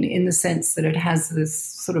pain, in the sense that it has this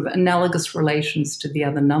sort of analogous relations to the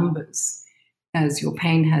other numbers as your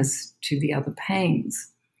pain has to the other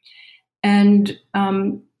pains. And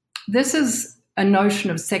this is a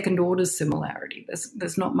notion of second-order similarity.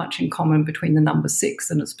 There's not much in common between the number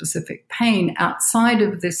 6 and a specific pain outside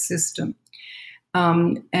of this system.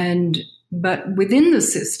 But within the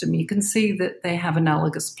system, you can see that they have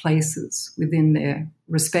analogous places within their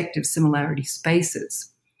respective similarity spaces.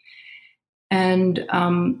 And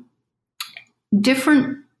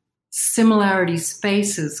different similarity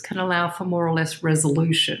spaces can allow for more or less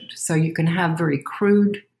resolution. So you can have very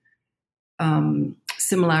crude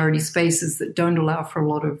similarity spaces that don't allow for a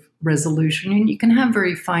lot of resolution, and you can have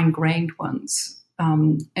very fine-grained ones.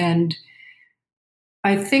 And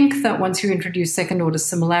I think that once you introduce second-order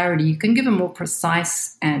similarity, you can give a more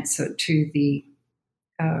precise answer to the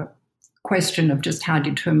question of just how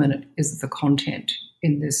determinate is the content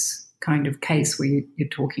in this kind of case where you're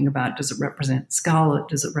talking about, does it represent scarlet,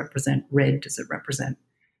 does it represent red, does it represent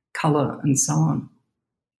color, and so on.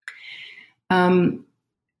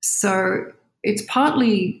 So it's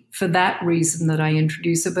partly for that reason that I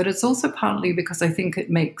introduce it, but it's also partly because I think it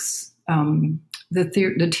makes the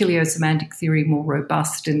teleosemantic theory more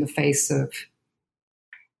robust in the face of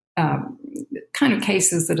kind of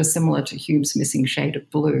cases that are similar to Hume's missing shade of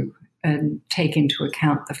blue, and take into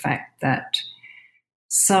account the fact that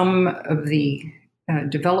some of the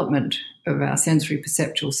development of our sensory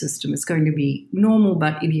perceptual system is going to be normal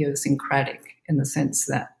but idiosyncratic, in the sense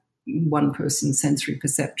that one person's sensory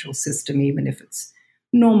perceptual system, even if it's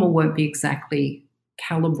normal, won't be exactly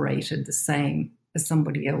calibrated the same as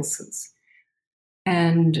somebody else's.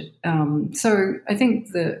 And so I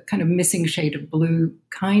think the kind of missing shade of blue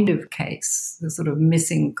kind of case, the sort of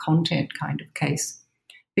missing content kind of case,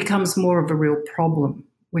 becomes more of a real problem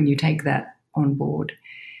when you take that on board.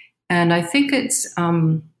 And I think it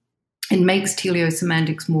makes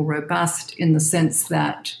teleosemantics more robust in the sense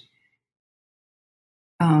that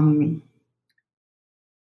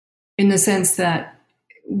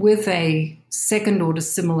with a second-order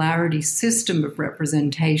similarity system of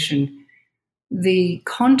representation, the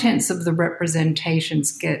contents of the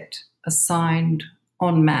representations get assigned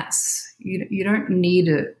en masse. You don't need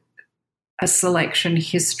a selection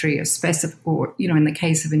history, or in the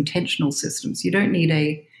case of intentional systems, you don't need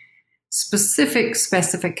a specific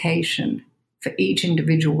specification for each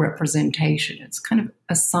individual representation. It's kind of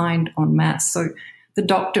assigned en masse. So the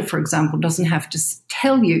doctor, for example, doesn't have to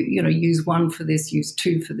tell you, use 1 for this, use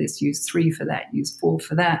 2 for this, use 3 for that, use 4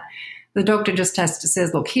 for that. The doctor just has to say,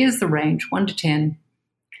 look, here's the range, 1 to 10.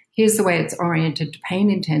 Here's the way it's oriented to pain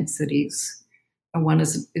intensities. 1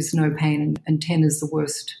 is no pain, and 10 is the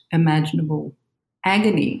worst imaginable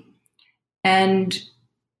agony. And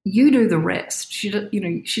you do the rest. She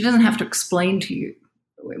doesn't have to explain to you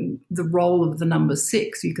the role of the number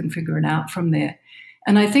 6. You can figure it out from there.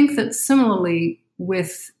 And I think that similarly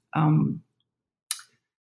with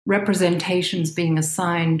representations being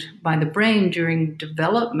assigned by the brain during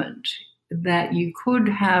development, that you could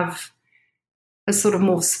have a sort of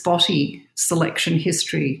more spotty selection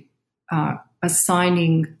history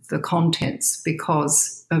assigning the contents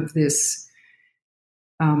because of this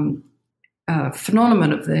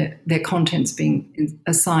phenomenon of their contents being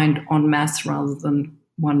assigned en masse rather than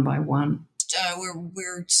one by one.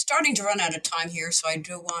 We're starting to run out of time here, so I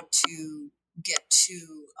do want to get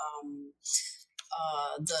to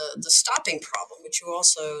the stopping problem, which you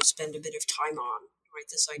also spend a bit of time on, right?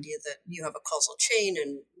 This idea that you have a causal chain,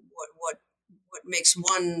 and what makes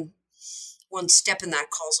one step in that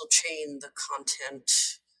causal chain the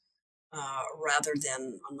content rather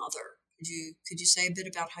than another. Could you say a bit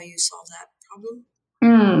about how you solve that problem?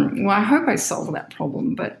 Well, I hope I solve that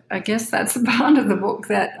problem, but I guess that's the part of the book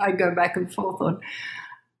that I go back and forth on.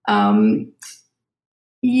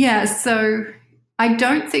 So I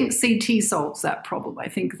don't think CT solves that problem. I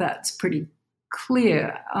think that's pretty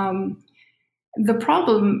clear. The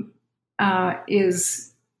problem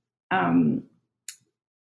is,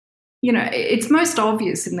 it's most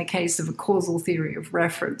obvious in the case of a causal theory of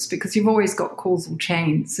reference, because you've always got causal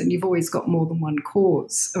chains and you've always got more than one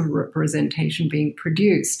cause of representation being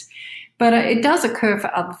produced. But it does occur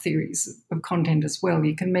for other theories of content as well.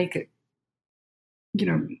 You can make it,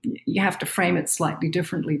 you have to frame it slightly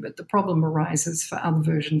differently, but the problem arises for other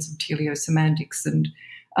versions of teleosemantics and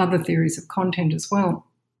other theories of content as well.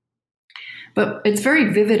 But it's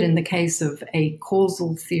very vivid in the case of a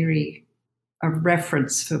causal theory of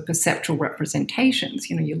reference for perceptual representations.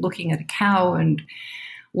 You're looking at a cow and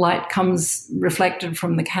light comes reflected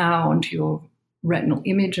from the cow onto your retinal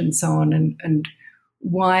image and so on. And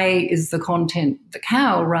why is the content the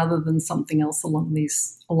cow rather than something else along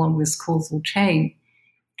this causal chain?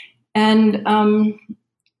 And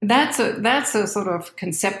that's a sort of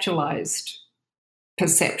conceptualized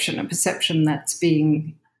perception, a perception that's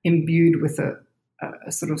being imbued with a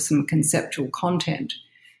sort of some conceptual content,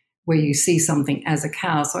 where you see something as a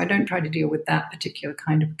cow. So I don't try to deal with that particular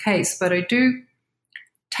kind of case, but I do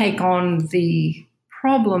take on the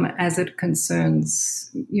problem as it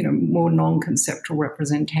concerns, more non-conceptual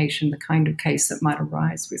representation, the kind of case that might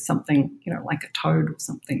arise with something, like a toad or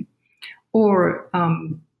something, or,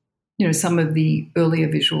 some of the earlier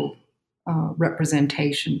visual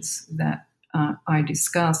representations that I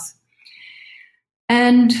discuss.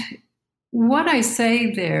 And what I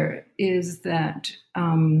say there is that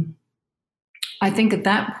I think at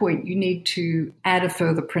that point you need to add a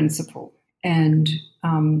further principle. And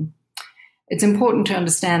it's important to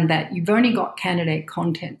understand that you've only got candidate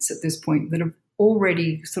contents at this point that have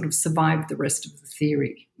already sort of survived the rest of the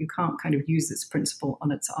theory. You can't kind of use this principle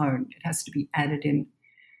on its own. It has to be added in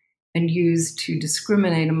and used to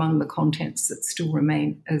discriminate among the contents that still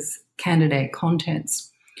remain as candidate contents.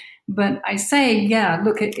 But I say, yeah,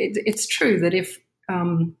 look, it's true that if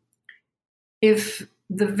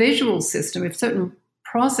the visual system, if certain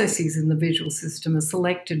processes in the visual system are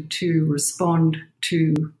selected to respond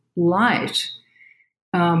to light,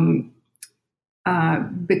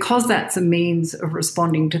 because that's a means of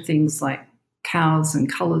responding to things like cows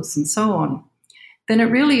and colors and so on, then it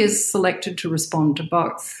really is selected to respond to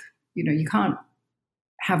both. You can't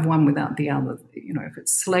have one without the other. If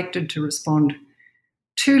it's selected to respond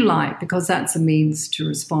to light because that's a means to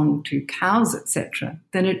respond to cows, etc.,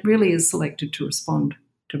 then it really is selected to respond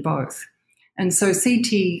to both. And so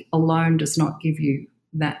CT alone does not give you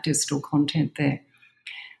that distal content there.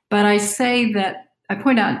 But I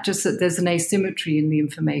point out just that there's an asymmetry in the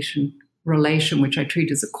information relation, which I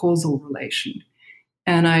treat as a causal relation.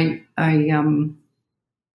 And I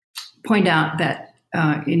point out that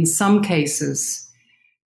in some cases,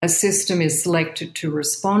 a system is selected to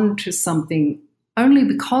respond to something only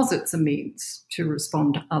because it's a means to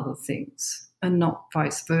respond to other things and not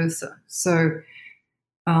vice versa. So,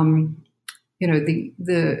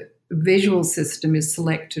 the visual system is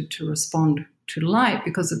selected to respond to light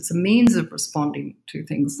because it's a means of responding to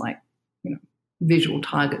things like, visual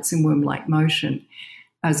targets in worm-like motion,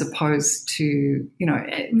 as opposed to,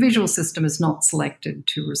 visual system is not selected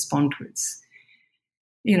to respond to its,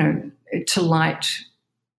 to light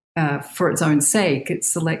for its own sake.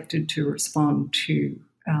 It's selected to respond to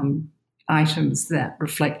items that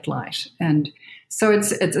reflect light. And so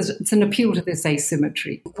it's an appeal to this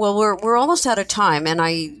asymmetry. Well, we're almost out of time, and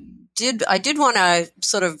I did want to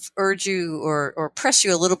sort of urge you or press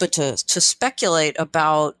you a little bit to speculate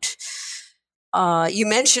about. You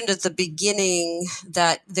mentioned at the beginning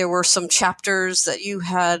that there were some chapters that you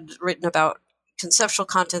had written about conceptual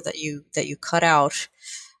content that you cut out.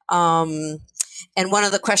 And one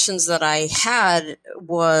of the questions that I had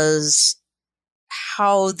was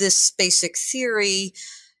how this basic theory,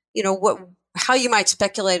 how you might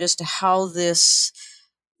speculate as to how this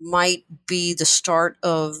might be the start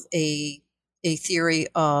of a theory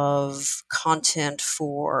of content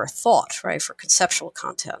for thought, right, for conceptual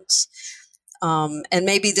contents. And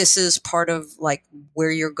maybe this is part of like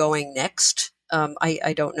where you're going next.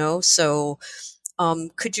 I don't know. So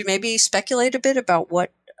could you maybe speculate a bit about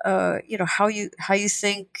what, how you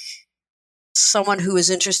think someone who is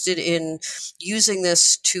interested in using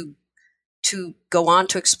this to go on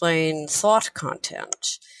to explain thought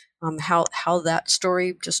content, how that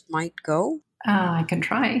story just might go? I can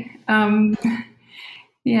try.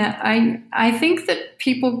 Yeah, I think that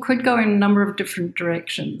people could go in a number of different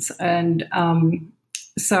directions. And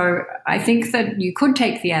so I think that you could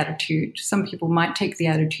take the attitude, some people might take the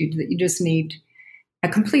attitude that you just need a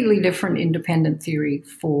completely different independent theory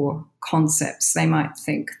for concepts. They might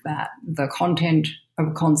think that the content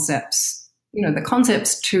of concepts, the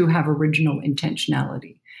concepts too have original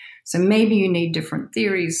intentionality. So maybe you need different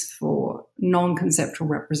theories for non-conceptual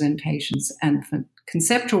representations and for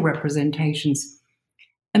conceptual representations,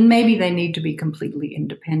 and maybe they need to be completely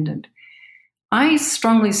independent. I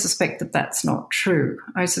strongly suspect that that's not true.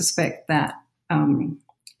 I suspect that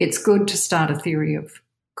it's good to start a theory of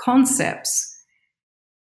concepts,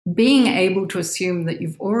 being able to assume that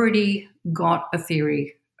you've already got a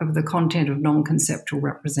theory of the content of non-conceptual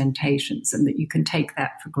representations and that you can take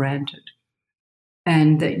that for granted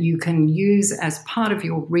and that you can use as part of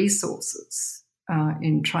your resources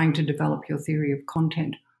in trying to develop your theory of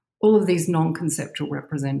content all of these non-conceptual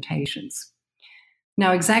representations.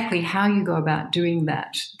 Now, exactly how you go about doing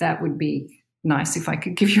that would be nice if I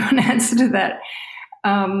could give you an answer to that.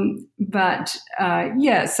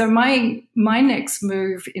 So my next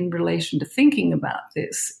move in relation to thinking about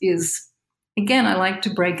this is, again, I like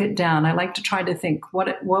to break it down. I like to try to think what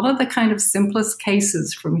are the kind of simplest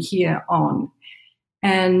cases from here on.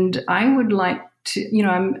 And I would like to,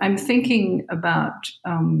 I'm thinking about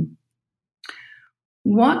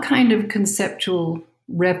what kind of conceptual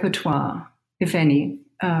repertoire, if any,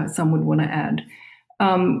 some would want to add,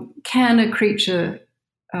 can a creature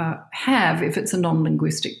have if it's a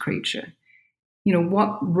non-linguistic creature?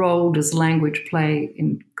 What role does language play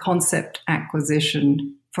in concept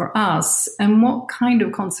acquisition for us, and what kind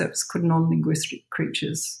of concepts could non-linguistic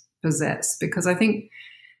creatures possess? Because I think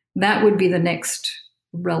that would be the next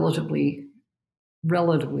relatively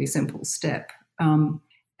simple step.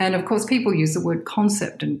 And of course, people use the word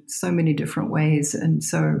concept in so many different ways, and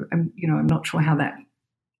so I'm not sure how that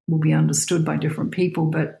will be understood by different people.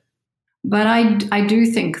 But I do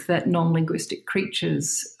think that non-linguistic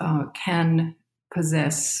creatures can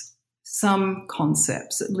possess some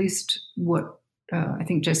concepts, at least what I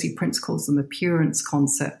think Jesse Prince calls them appearance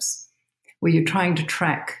concepts, where you're trying to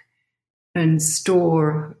track and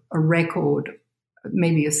store a record,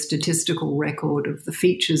 maybe a statistical record of the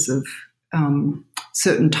features of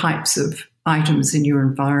certain types of items in your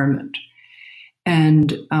environment.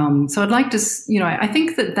 And so I'd like to, I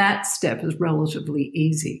think that step is relatively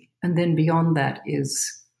easy. And then beyond that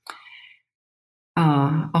is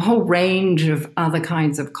a whole range of other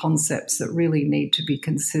kinds of concepts that really need to be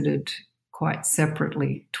considered quite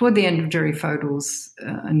separately. Toward the end of Jerry Fogel's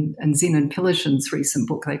and Zenon Pilichin's recent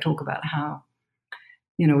book, they talk about how,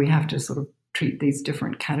 we have to sort of treat these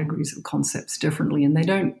different categories of concepts differently. And they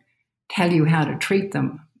don't tell you how to treat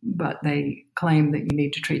them, but they claim that you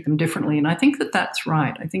need to treat them differently. And I think that that's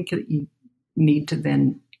right. I think that you need to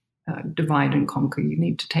then divide and conquer. You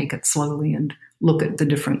need to take it slowly and look at the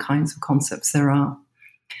different kinds of concepts there are.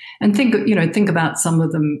 And think about some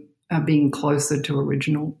of them being closer to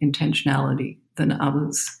original intentionality than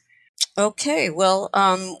others. Okay, well,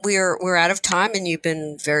 we're out of time, and you've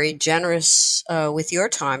been very generous with your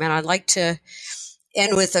time. And I'd like to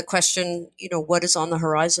end with a question. What is on the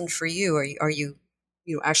horizon for you? Are you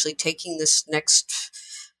actually taking this next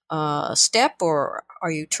step, or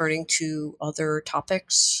are you turning to other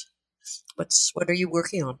topics? What are you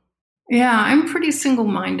working on? Yeah, I'm pretty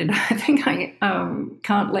single-minded. I think I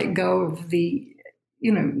can't let go of the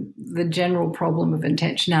general problem of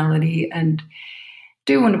intentionality, and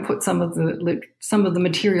do want to put some of the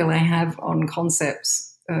material I have on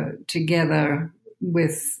concepts together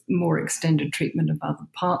with more extended treatment of other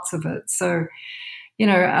parts of it. So,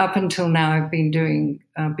 up until now, I've been doing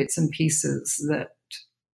bits and pieces that,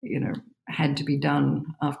 had to be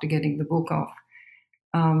done after getting the book off.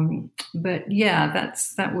 But yeah,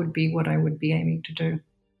 that would be what I would be aiming to do.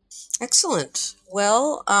 Excellent.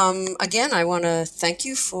 Well, again, I want to thank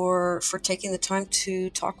you for taking the time to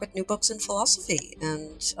talk with New Books in Philosophy,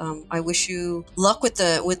 and I wish you luck with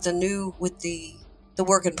the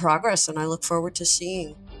work in progress, and I look forward to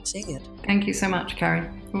seeing it. Thank you so much, Carrie.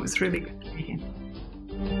 It was really good to be here.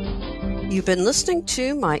 You've been listening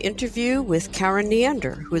to my interview with Karen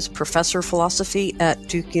Neander, who is professor of philosophy at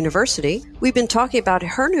Duke University. We've been talking about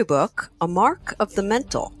her new book, A Mark of the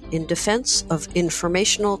Mental, in Defense of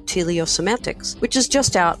Informational Teleosemantics, which is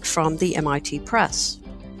just out from the MIT Press.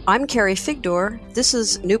 I'm Carrie Figdor. This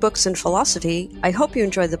is New Books in Philosophy. I hope you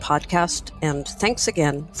enjoyed the podcast, and thanks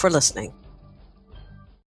again for listening.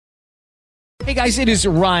 Hey guys, it is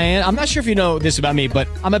Ryan. I'm not sure if you know this about me, but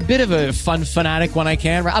I'm a bit of a fun fanatic when I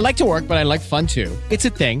can. I like to work, but I like fun too. It's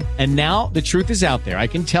a thing. And now the truth is out there. I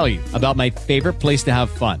can tell you about my favorite place to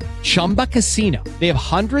have fun. Chumba Casino. They have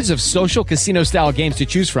hundreds of social casino style games to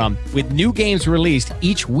choose from with new games released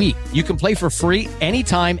each week. You can play for free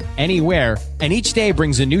anytime, anywhere. And each day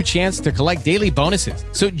brings a new chance to collect daily bonuses.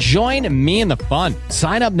 So join me in the fun.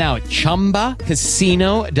 Sign up now at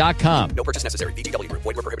ChumbaCasino.com. No purchase necessary. VGW Group.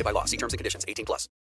 Void where prohibited by law. See terms and conditions. 18+.